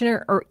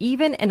conditioner, or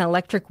even an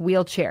electric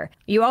wheelchair.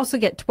 You also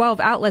get 12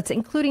 outlets,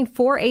 including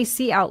 4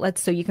 AC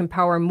outlets, so you can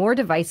power more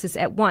devices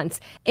at once,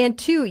 and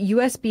 2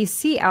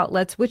 USB-C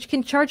outlets, which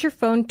can charge your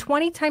phone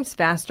 20 times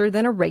faster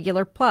than a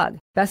regular plug.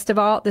 Best of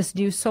all, this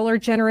new solar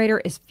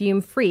generator is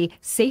fume-free,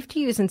 safe to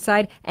use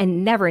inside,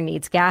 and never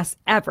needs gas,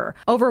 ever.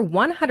 Over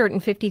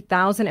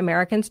 150,000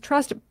 Americans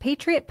trust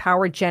Patriot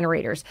Power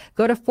generators.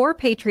 Go to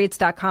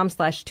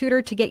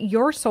 4patriots.com/Tudor to get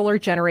your solar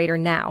generator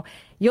now.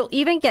 You'll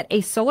even get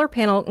a solar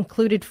panel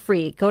included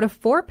free. Go to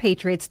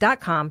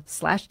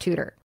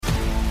 4patriots.com/Tudor.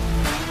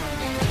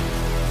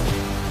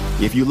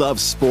 If you love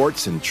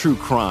sports and true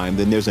crime,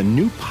 then there's a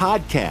new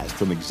podcast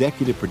from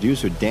executive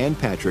producer Dan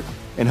Patrick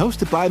and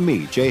hosted by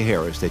me, Jay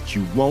Harris, that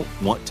you won't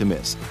want to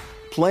miss.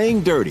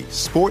 Playing Dirty: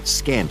 Sports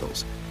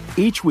Scandals.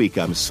 Each week,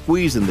 I'm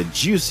squeezing the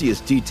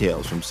juiciest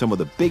details from some of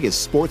the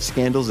biggest sports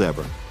scandals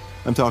ever.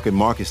 I'm talking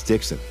Marcus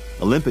Dixon,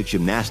 Olympic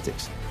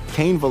gymnastics,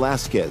 Cain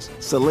Velasquez,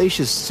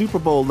 salacious Super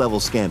Bowl-level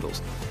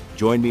scandals.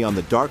 Join me on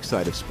the dark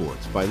side of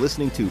sports by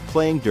listening to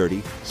Playing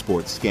Dirty: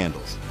 Sports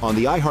Scandals on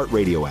the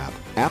iHeartRadio app,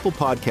 Apple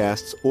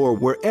Podcasts, or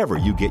wherever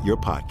you get your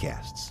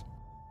podcasts.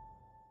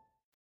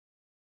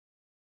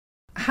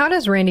 How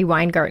does Randy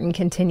Weingarten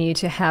continue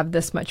to have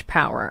this much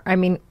power? I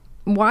mean,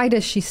 why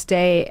does she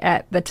stay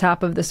at the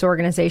top of this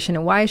organization,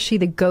 and why is she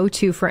the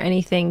go-to for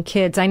anything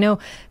kids? I know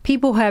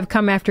people have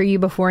come after you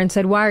before and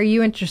said, why are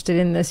you interested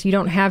in this? You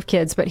don't have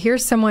kids. But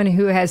here's someone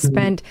who has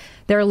spent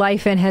their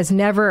life and has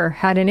never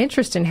had an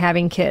interest in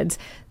having kids.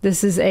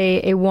 This is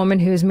a woman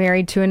who's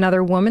married to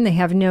another woman. They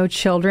have no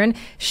children.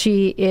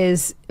 She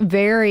is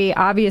very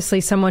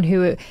obviously someone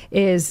who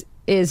is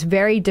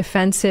very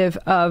defensive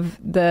of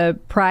the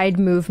Pride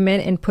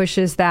movement and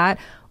pushes that.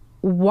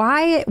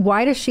 Why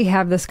does she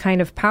have this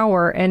kind of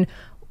power, and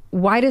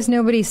why does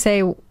nobody say,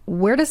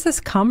 where does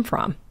this come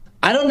from?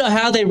 I don't know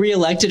how they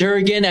reelected her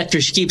again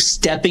after she keeps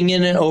stepping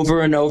in it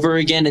over and over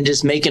again and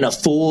just making a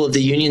fool of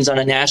the unions on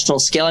a national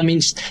scale. I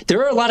mean,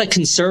 there are a lot of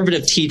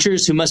conservative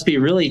teachers who must be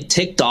really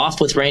ticked off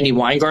with Randi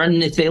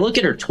Weingarten. If they look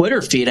at her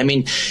Twitter feed, I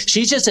mean,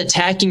 she's just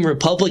attacking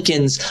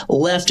Republicans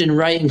left and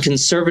right and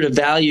conservative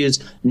values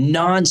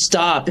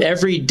nonstop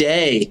every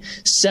day.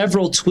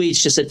 Several tweets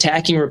just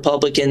attacking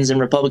Republicans and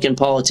Republican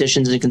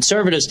politicians and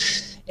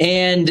conservatives.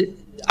 And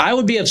I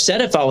would be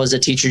upset if I was a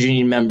teachers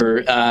union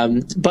member.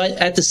 But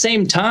at the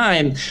same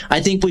time,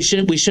 I think we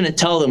shouldn't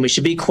tell them. We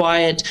should be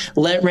quiet,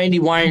 let Randi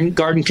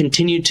Weingarten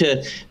continue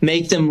to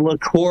make them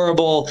look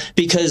horrible,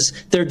 because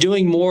they're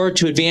doing more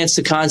to advance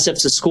the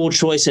concepts of school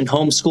choice and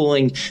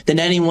homeschooling than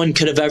anyone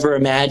could have ever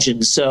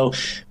imagined. So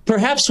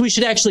perhaps we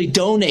should actually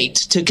donate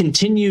to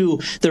continue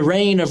the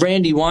reign of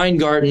Randi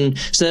Weingarten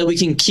so that we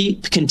can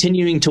keep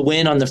continuing to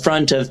win on the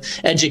front of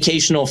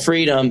educational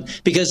freedom,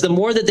 because the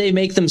more that they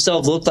make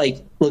themselves look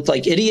like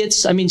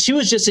idiots. I mean, she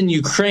was just in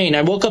Ukraine.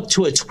 I woke up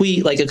to a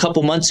tweet like a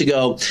couple months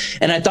ago,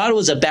 and I thought it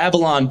was a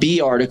Babylon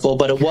Bee article,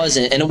 but it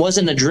wasn't. And it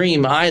wasn't a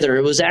dream either.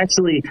 It was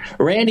actually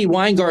Randi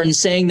Weingarten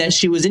saying that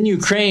she was in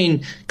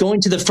Ukraine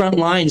going to the front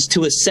lines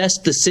to assess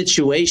the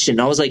situation.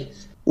 I was like,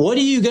 what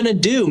are you going to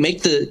do?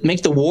 Make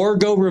the war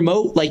go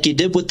remote like you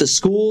did with the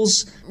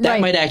schools?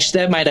 That might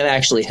have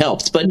actually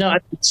helped. But no,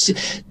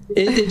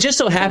 it just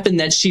so happened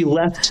that she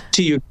left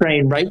to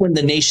Ukraine right when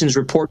the nation's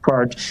report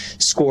card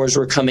scores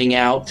were coming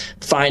out,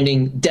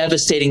 finding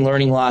devastating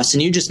learning loss.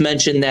 And you just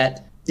mentioned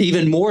that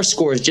even more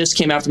scores just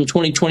came out from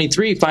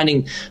 2023,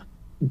 finding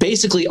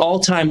basically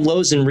all-time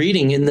lows in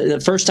reading, in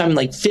the first time in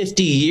like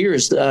 50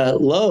 years,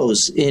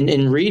 lows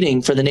in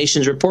reading for the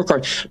nation's report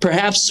card.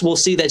 Perhaps we'll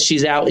see that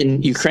she's out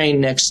in Ukraine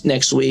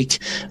next week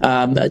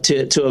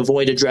to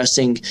avoid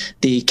addressing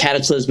the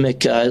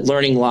cataclysmic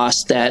learning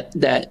loss that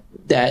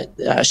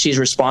she's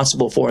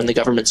responsible for in the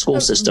government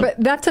school system. But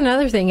that's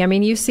another thing. I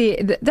mean, you see,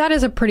 that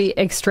is a pretty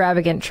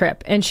extravagant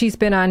trip. And she's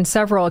been on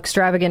several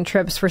extravagant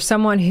trips for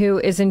someone who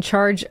is in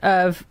charge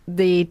of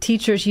the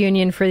teachers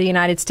union for the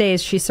United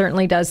States. She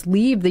certainly does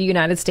leave the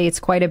United States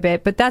quite a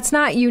bit, but that's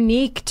not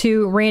unique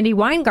to Randi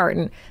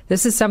Weingarten.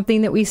 This is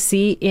something that we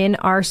see in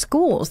our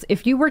schools.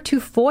 If you were to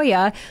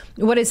FOIA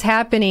what is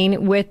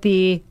happening with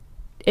the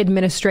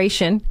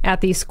administration at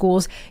these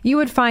schools, you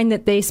would find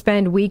that they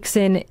spend weeks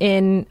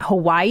in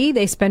Hawaii,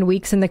 they spend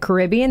weeks in the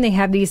Caribbean, they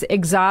have these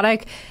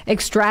exotic,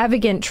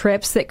 extravagant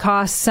trips that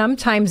cost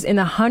sometimes in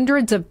the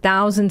hundreds of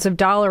thousands of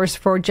dollars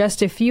for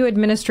just a few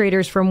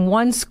administrators from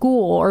one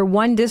school or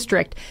one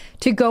district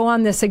to go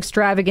on this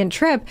extravagant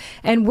trip.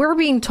 And we're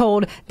being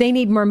told they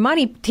need more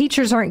money.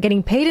 Teachers aren't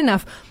getting paid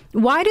enough.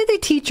 Why do the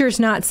teachers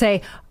not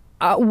say,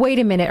 wait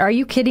a minute, are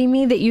you kidding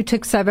me that you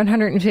took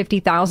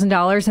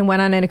 $750,000 and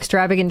went on an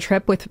extravagant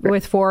trip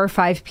with 4 or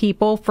 5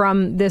 people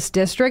from this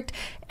district,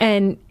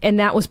 and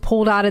that was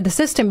pulled out of the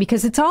system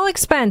because it's all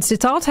expensed,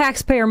 it's all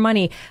taxpayer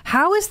money?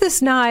 How is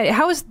this not?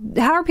 How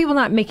are people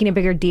not making a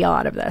bigger deal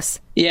out of this?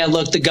 Yeah,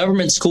 look, the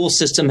government school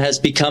system has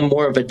become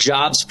more of a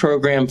jobs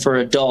program for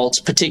adults,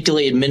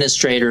 particularly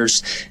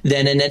administrators,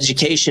 than an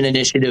education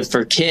initiative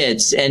for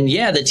kids. And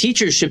yeah, the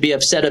teachers should be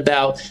upset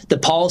about the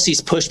policies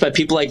pushed by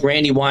people like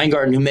Randi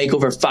Weingarten, who make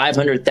over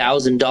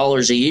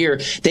 $500,000 a year.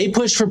 They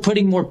push for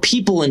putting more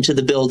people into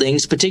the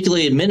buildings,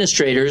 particularly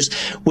administrators,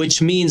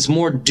 which means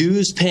more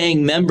dues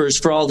paying members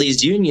for all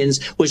these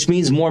unions, which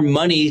means more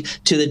money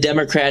to the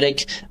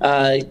Democratic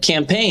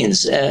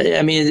campaigns.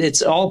 I mean,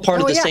 it's all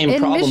part of the same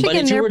problem. Michigan, but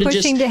if you were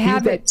to just to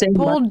have it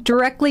pulled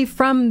directly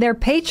from their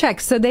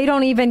paychecks, so they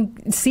don't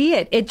even see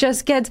it. It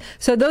just gets,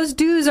 so those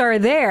dues are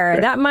there.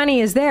 That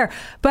money is there.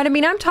 But I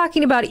mean, I'm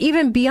talking about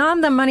even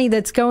beyond the money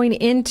that's going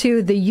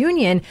into the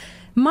union.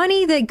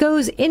 Money that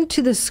goes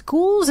into the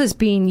schools is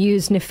being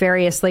used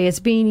nefariously.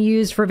 It's being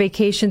used for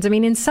vacations. I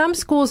mean, in some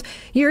schools,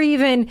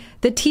 the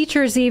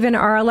teachers even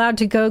are allowed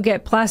to go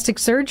get plastic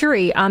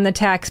surgery on the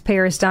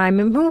taxpayer's dime.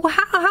 And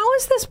how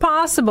is this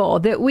possible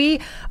that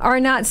we are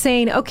not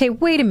saying, okay,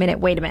 wait a minute.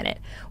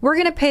 We're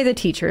going to pay the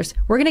teachers.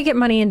 We're going to get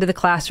money into the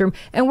classroom,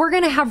 and we're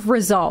going to have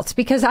results.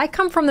 Because I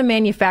come from the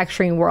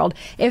manufacturing world.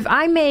 If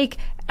I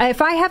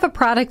have a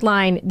product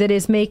line that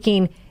is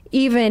making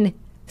even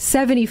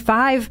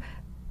 75%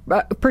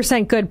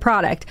 good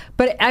product.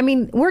 But I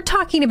mean, we're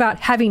talking about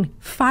having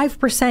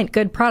 5%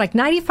 good product,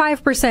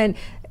 95%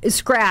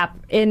 scrap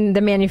in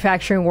the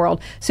manufacturing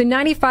world. So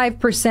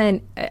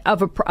 95%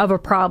 of a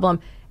problem,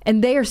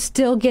 and they are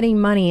still getting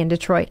money in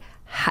Detroit,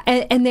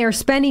 and they are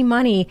spending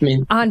money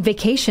on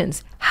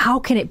vacations. How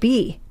can it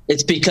be?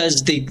 It's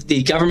because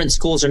the government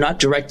schools are not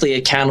directly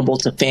accountable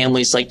to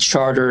families like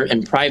charter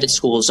and private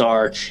schools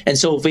are. And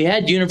so if we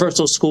had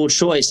universal school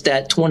choice,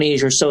 that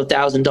 $20,000 or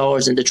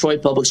so in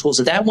Detroit public schools,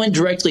 if that went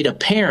directly to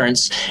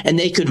parents and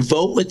they could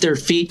vote with their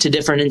feet to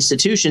different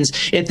institutions,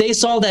 if they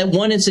saw that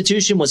one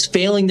institution was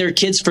failing their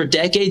kids for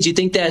decades, you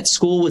think that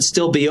school would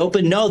still be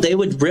open? No, they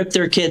would rip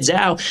their kids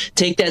out,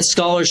 take that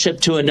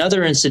scholarship to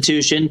another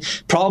institution,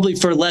 probably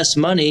for less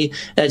money,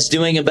 that's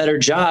doing a better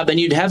job, and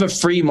you'd have a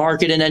free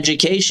market in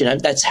education.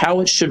 That's how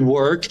it should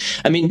work.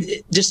 I mean,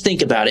 just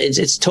think about it.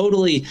 It's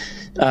totally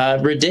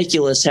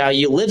ridiculous how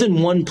you live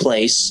in one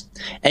place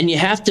and you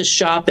have to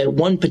shop at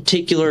one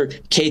particular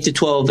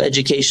K-12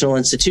 educational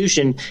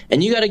institution,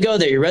 and you got to go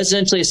there. You're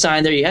residentially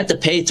assigned there. You have to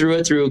pay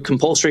through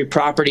compulsory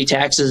property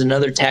taxes and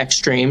other tax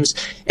streams.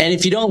 And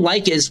if you don't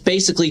like it, it's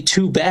basically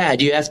too bad.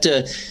 You have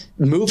to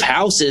move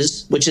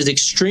houses, which is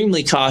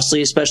extremely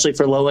costly, especially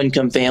for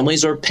low-income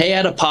families, or pay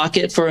out of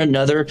pocket for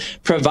another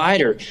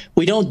provider.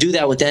 We don't do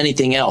that with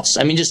anything else.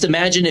 I mean, just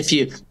imagine if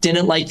you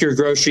didn't like your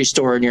grocery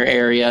store in your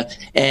area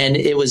and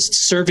it was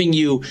serving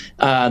you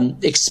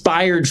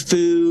expired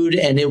food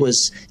and it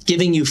was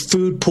giving you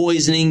food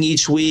poisoning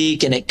each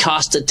week and it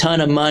cost a ton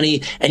of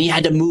money and you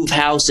had to move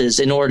houses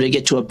in order to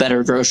get to a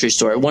better grocery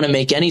store. It wouldn't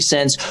make any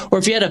sense. Or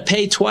if you had to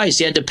pay twice,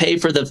 you had to pay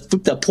for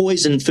the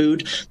poisoned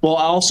food while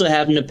also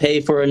having to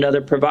pay for another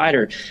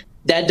provider.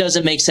 That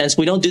doesn't make sense.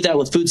 We don't do that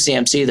with food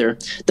stamps either.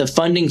 The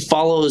funding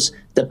follows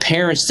the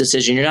parent's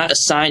decision. You're not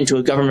assigned to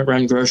a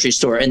government-run grocery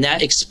store, and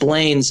that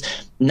explains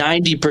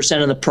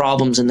 90% of the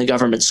problems in the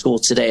government school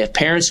today. If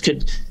parents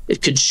could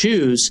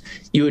choose,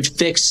 you would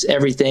fix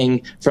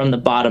everything from the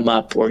bottom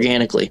up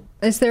organically.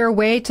 Is there a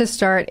way to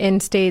start in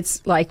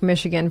states like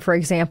Michigan, for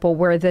example,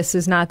 where this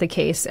is not the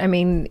case? I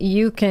mean,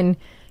 you can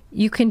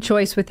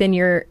choice within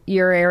your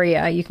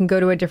area. You can go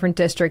to a different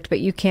district, but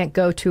you can't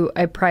go to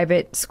a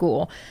private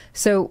school.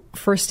 So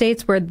for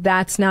states where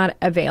that's not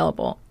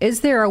available,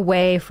 is there a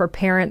way for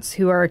parents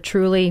who are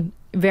truly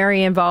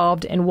very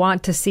involved and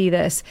want to see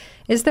this,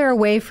 is there a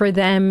way for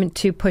them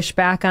to push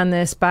back on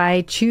this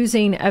by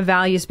choosing a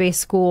values-based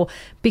school?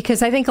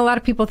 Because I think a lot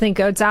of people think,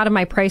 oh, it's out of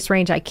my price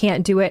range, I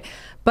can't do it.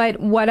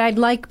 But what I'd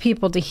like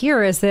people to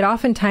hear is that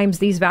oftentimes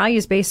these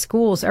values-based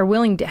schools are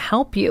willing to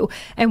help you.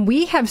 And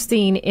we have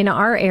seen in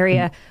our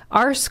area,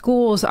 our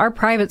schools, our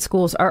private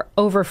schools are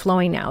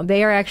overflowing now.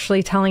 They are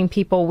actually telling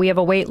people we have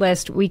a wait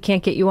list, we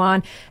can't get you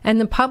on. And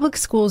the public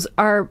schools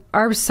are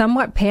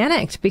somewhat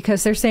panicked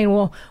because they're saying,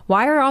 well,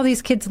 why are all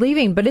these kids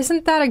leaving? But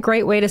isn't that a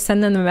great way to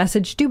send them the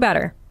message, do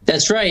better?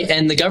 That's right.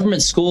 And the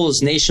government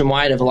schools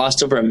nationwide have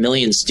lost over 1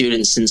 million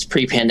students since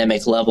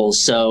pre-pandemic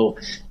levels. So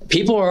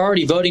people are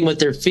already voting with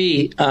their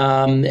feet,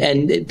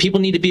 and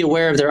people need to be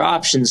aware of their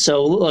options.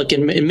 So look,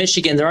 in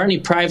Michigan, there aren't any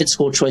private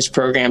school choice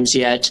programs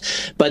yet,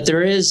 but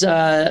there is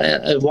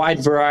a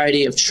wide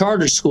variety of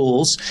charter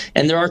schools,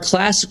 and there are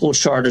classical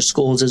charter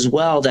schools as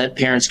well that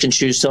parents can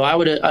choose. So I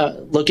would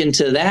look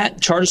into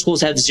that. Charter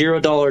schools have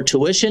 $0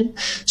 tuition,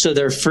 so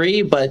they're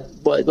free, but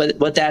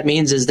what that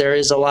means is there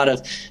is a lot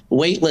of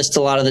wait list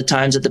a lot of the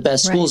times at the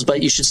best schools,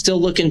 but you should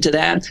still look into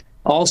that.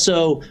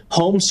 Also,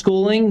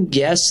 homeschooling.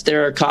 Yes,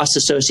 there are costs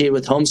associated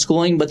with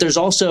homeschooling, but there's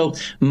also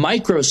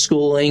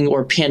micro-schooling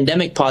or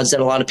pandemic pods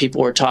that a lot of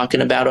people were talking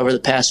about over the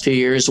past few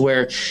years,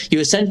 where you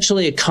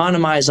essentially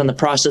economize on the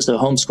process of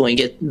homeschooling,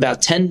 get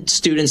about 10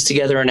 students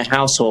together in a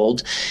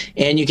household,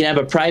 and you can have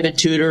a private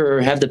tutor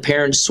or have the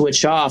parents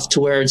switch off to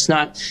where it's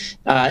not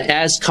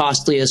as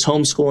costly as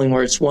homeschooling,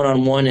 where it's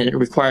one-on-one and it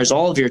requires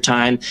all of your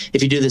time.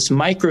 If you do this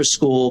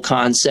micro-school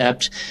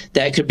concept,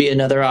 that could be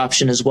another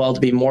option as well to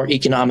be more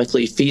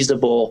economically feasible.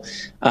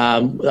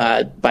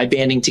 By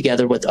banding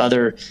together with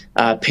other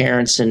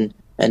parents and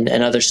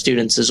other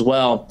students as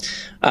well.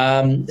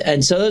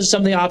 And so those are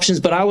some of the options,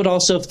 but I would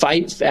also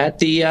fight at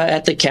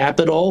the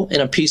Capitol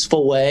in a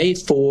peaceful way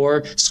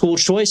for school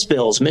choice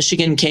bills.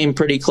 Michigan came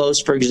pretty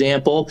close, for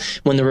example,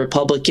 when the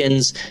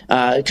Republicans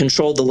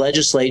controlled the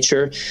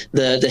legislature.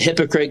 The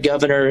hypocrite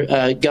Governor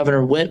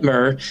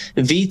Whitmer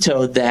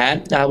vetoed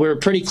that. We were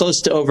pretty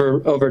close to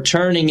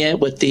overturning it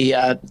with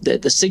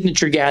the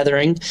signature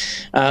gathering,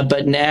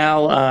 but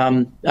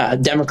now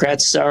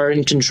Democrats are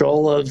in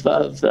control of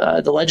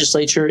the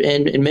legislature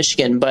in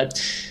Michigan.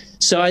 But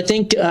so I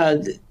think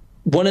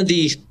one of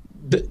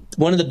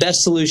the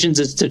best solutions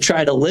is to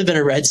try to live in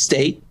a red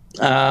state,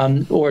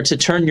 or to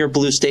turn your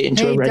blue state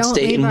into a red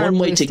state. And one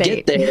way to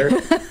get there,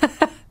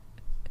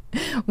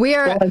 we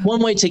are a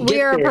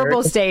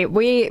purple state.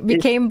 We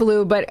became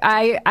blue, but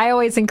I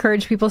always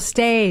encourage people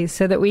stay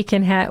so that we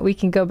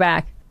can go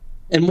back.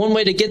 And one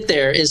way to get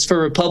there is for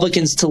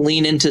Republicans to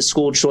lean into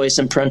school choice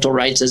and parental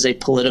rights as a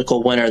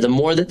political winner. The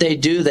more that they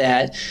do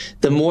that,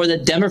 the more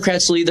that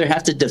Democrats will either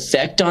have to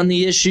defect on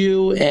the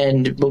issue,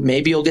 and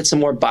maybe you'll get some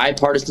more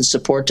bipartisan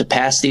support to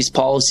pass these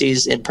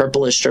policies in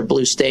purplish or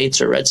blue states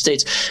or red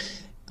states.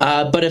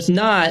 But if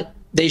not,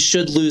 they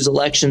should lose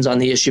elections on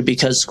the issue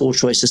because school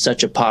choice is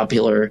such a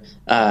popular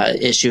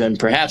issue, and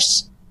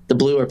perhaps the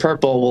blue or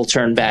purple will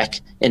turn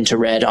back into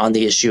red on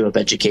the issue of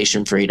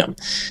education freedom.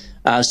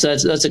 So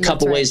that's a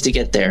couple ways to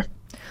get there.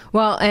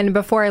 Well, and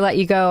before I let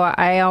you go,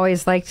 I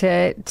always like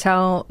to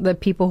tell the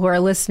people who are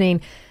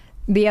listening,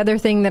 the other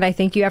thing that I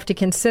think you have to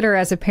consider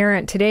as a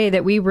parent today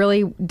that we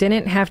really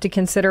didn't have to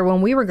consider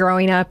when we were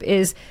growing up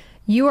is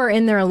you are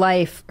in their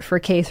life for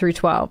K through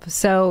 12.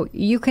 So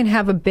you can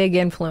have a big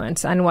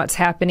influence on what's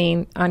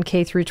happening on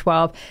K through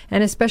 12.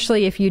 And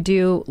especially if you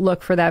do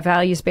look for that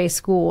values-based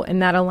school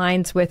and that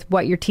aligns with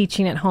what you're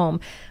teaching at home.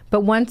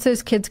 But once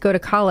those kids go to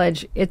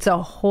college, it's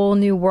a whole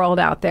new world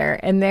out there.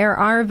 And there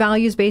are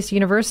values-based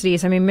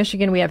universities. I mean,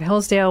 Michigan, we have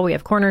Hillsdale, we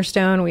have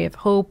Cornerstone, we have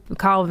Hope,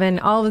 Calvin,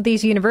 all of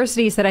these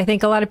universities that I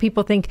think a lot of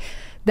people think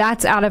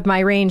that's out of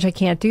my range. I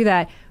can't do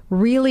that.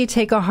 Really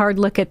take a hard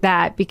look at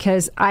that,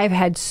 because I've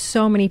had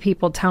so many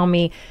people tell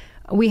me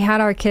we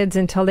had our kids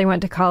until they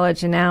went to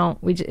college and now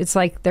it's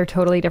like they're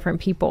totally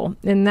different people.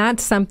 And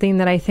that's something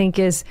that I think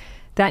is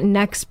that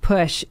next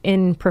push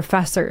in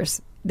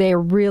professors. They're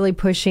really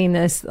pushing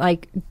this,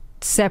 like,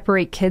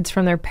 separate kids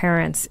from their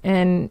parents,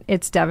 and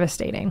it's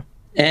devastating.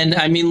 And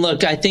I mean,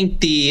 look, I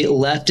think the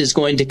left is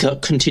going to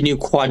continue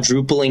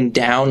quadrupling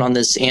down on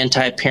this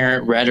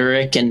anti-parent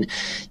rhetoric. And,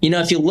 you know,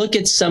 if you look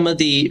at some of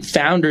the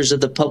founders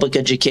of the public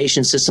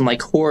education system,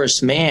 like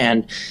Horace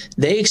Mann,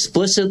 they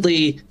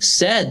explicitly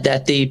said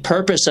that the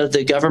purpose of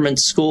the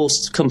government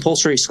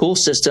compulsory school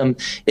system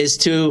is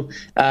to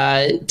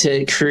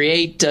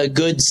create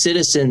good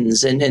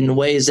citizens in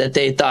ways that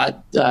they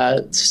thought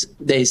that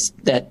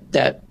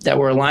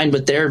were aligned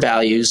with their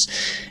values.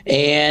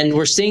 And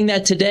we're seeing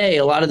that today.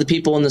 A lot of the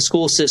people in the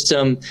school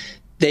system,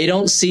 they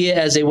don't see it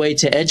as a way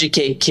to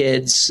educate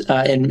kids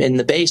in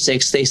the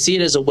basics. They see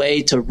it as a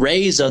way to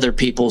raise other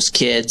people's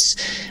kids.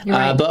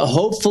 Right. But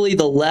hopefully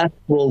the left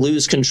will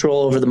lose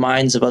control over the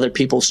minds of other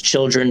people's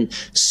children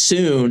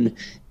soon.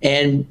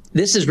 And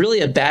this is really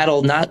a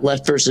battle, not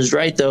left versus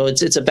right, though.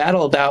 It's a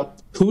battle about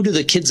who do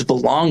the kids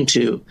belong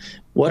to?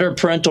 What are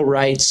parental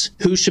rights?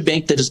 Who should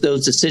make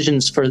those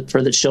decisions for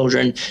the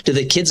children? Do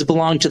the kids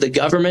belong to the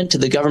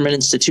government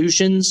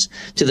institutions,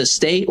 to the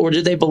state, or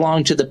do they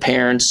belong to the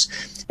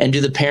parents? And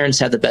do the parents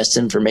have the best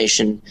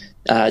information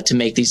to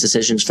make these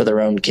decisions for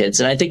their own kids?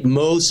 And I think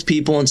most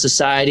people in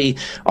society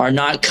are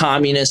not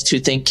communists who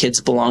think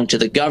kids belong to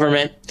the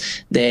government.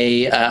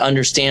 They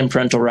understand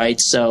parental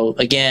rights. So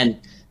again,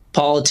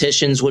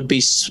 politicians would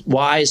be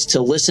wise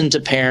to listen to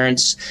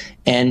parents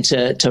and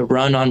to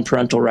run on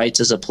parental rights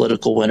as a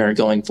political winner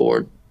going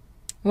forward.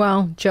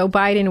 Well, Joe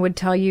Biden would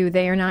tell you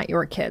they are not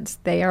your kids.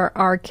 They are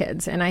our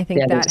kids. And I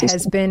think that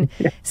has been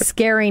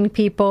scaring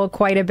people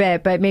quite a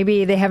bit, but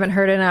maybe they haven't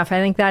heard enough. I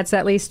think that's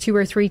at least 2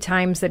 or 3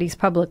 times that he's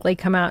publicly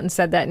come out and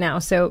said that now.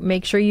 So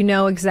make sure you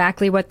know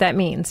exactly what that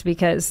means,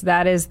 because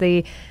that is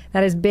big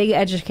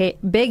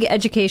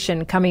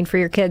education coming for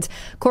your kids.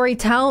 Corey,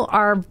 tell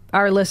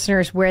our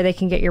listeners where they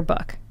can get your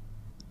book.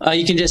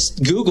 You can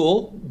just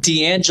Google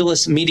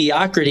DeAngelis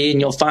Mediocrity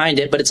and you'll find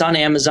it, but it's on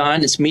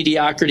Amazon. It's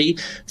Mediocrity,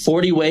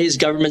 40 Ways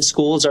Government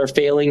Schools Are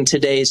Failing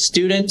Today's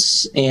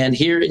Students. And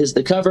here is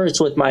the cover.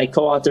 It's with my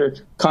co-author,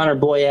 Connor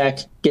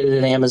Boyack. Get it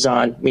at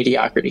Amazon,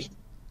 Mediocrity.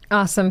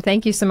 Awesome.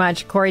 Thank you so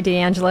much, Corey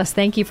DeAngelis.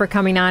 Thank you for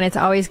coming on. It's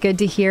always good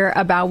to hear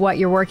about what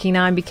you're working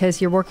on,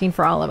 because you're working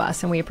for all of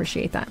us, and we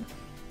appreciate that.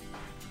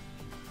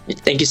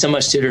 Thank you so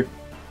much, Tudor.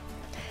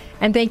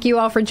 And thank you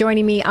all for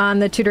joining me on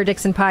the Tudor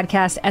Dixon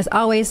podcast. As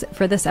always,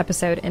 for this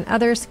episode and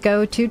others,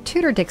 go to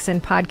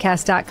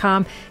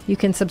TudorDixonPodcast.com. You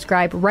can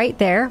subscribe right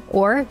there,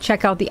 or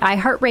check out the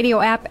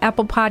iHeartRadio app,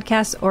 Apple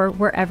Podcasts, or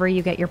wherever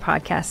you get your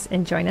podcasts.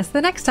 And join us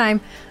the next time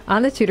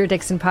on the Tudor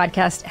Dixon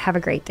podcast. Have a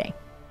great day.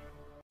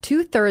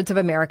 2/3 of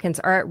Americans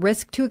are at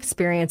risk to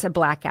experience a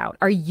blackout.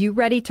 Are you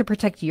ready to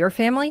protect your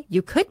family?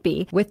 You could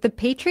be with the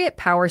Patriot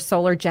Power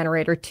Solar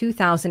Generator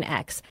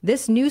 2000X.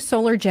 This new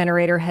solar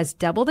generator has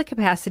double the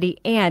capacity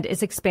and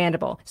is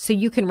expandable, so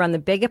you can run the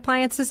big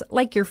appliances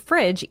like your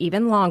fridge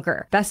even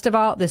longer. Best of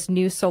all, this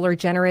new solar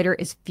generator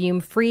is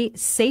fume-free,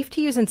 safe to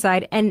use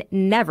inside, and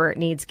never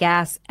needs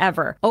gas,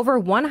 ever. Over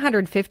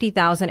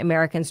 150,000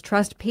 Americans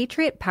trust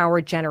Patriot Power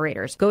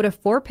Generators. Go to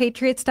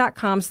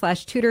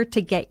 4patriots.com/Tudor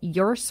to get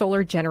your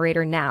solar generator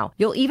now.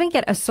 You'll even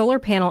get a solar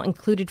panel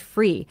included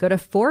free. Go to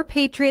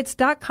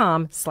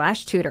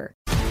 4patriots.com/Tudor.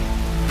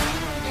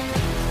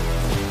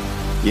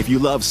 If you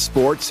love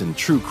sports and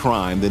true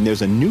crime, then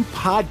there's a new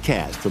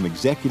podcast from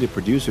executive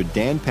producer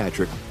Dan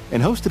Patrick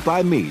and hosted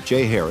by me,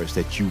 Jay Harris,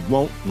 that you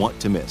won't want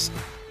to miss.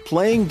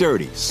 Playing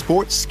Dirty: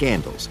 Sports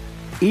Scandals.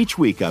 Each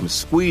week, I'm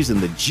squeezing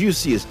the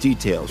juiciest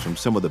details from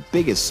some of the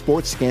biggest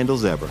sports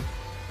scandals ever.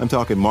 I'm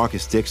talking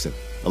Marcus Dixon,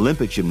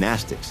 Olympic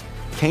gymnastics,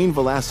 Cain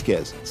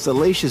Velasquez,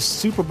 salacious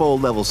Super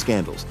Bowl-level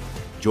scandals.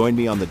 Join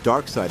me on the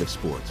dark side of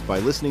sports by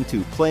listening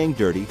to Playing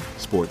Dirty: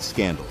 Sports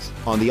Scandals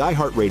on the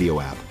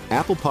iHeartRadio app,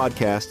 Apple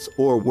Podcasts,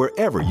 or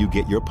wherever you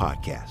get your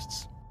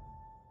podcasts.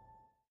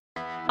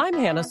 I'm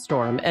Hannah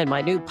Storm, and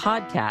my new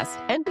podcast,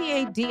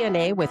 NBA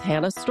DNA with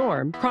Hannah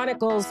Storm,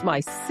 chronicles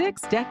my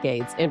 6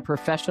 decades in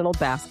professional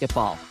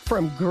basketball.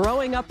 From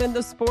growing up in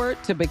the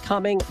sport to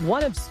becoming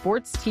one of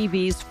sports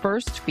TV's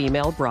first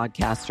female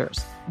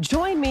broadcasters.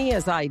 Join me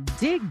as I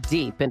dig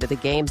deep into the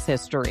game's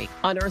history,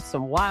 unearth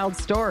some wild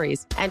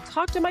stories, and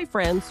talk to my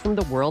friends from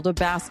the world of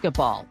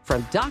basketball,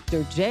 from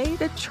Dr. J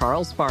to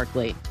Charles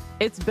Barkley.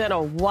 It's been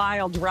a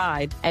wild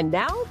ride, and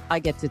now I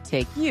get to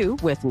take you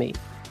with me.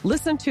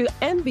 Listen to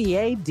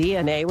NBA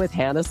DNA with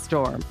Hannah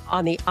Storm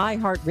on the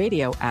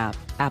iHeartRadio app,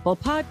 Apple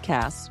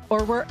Podcasts,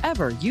 or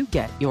wherever you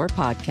get your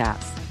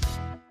podcasts.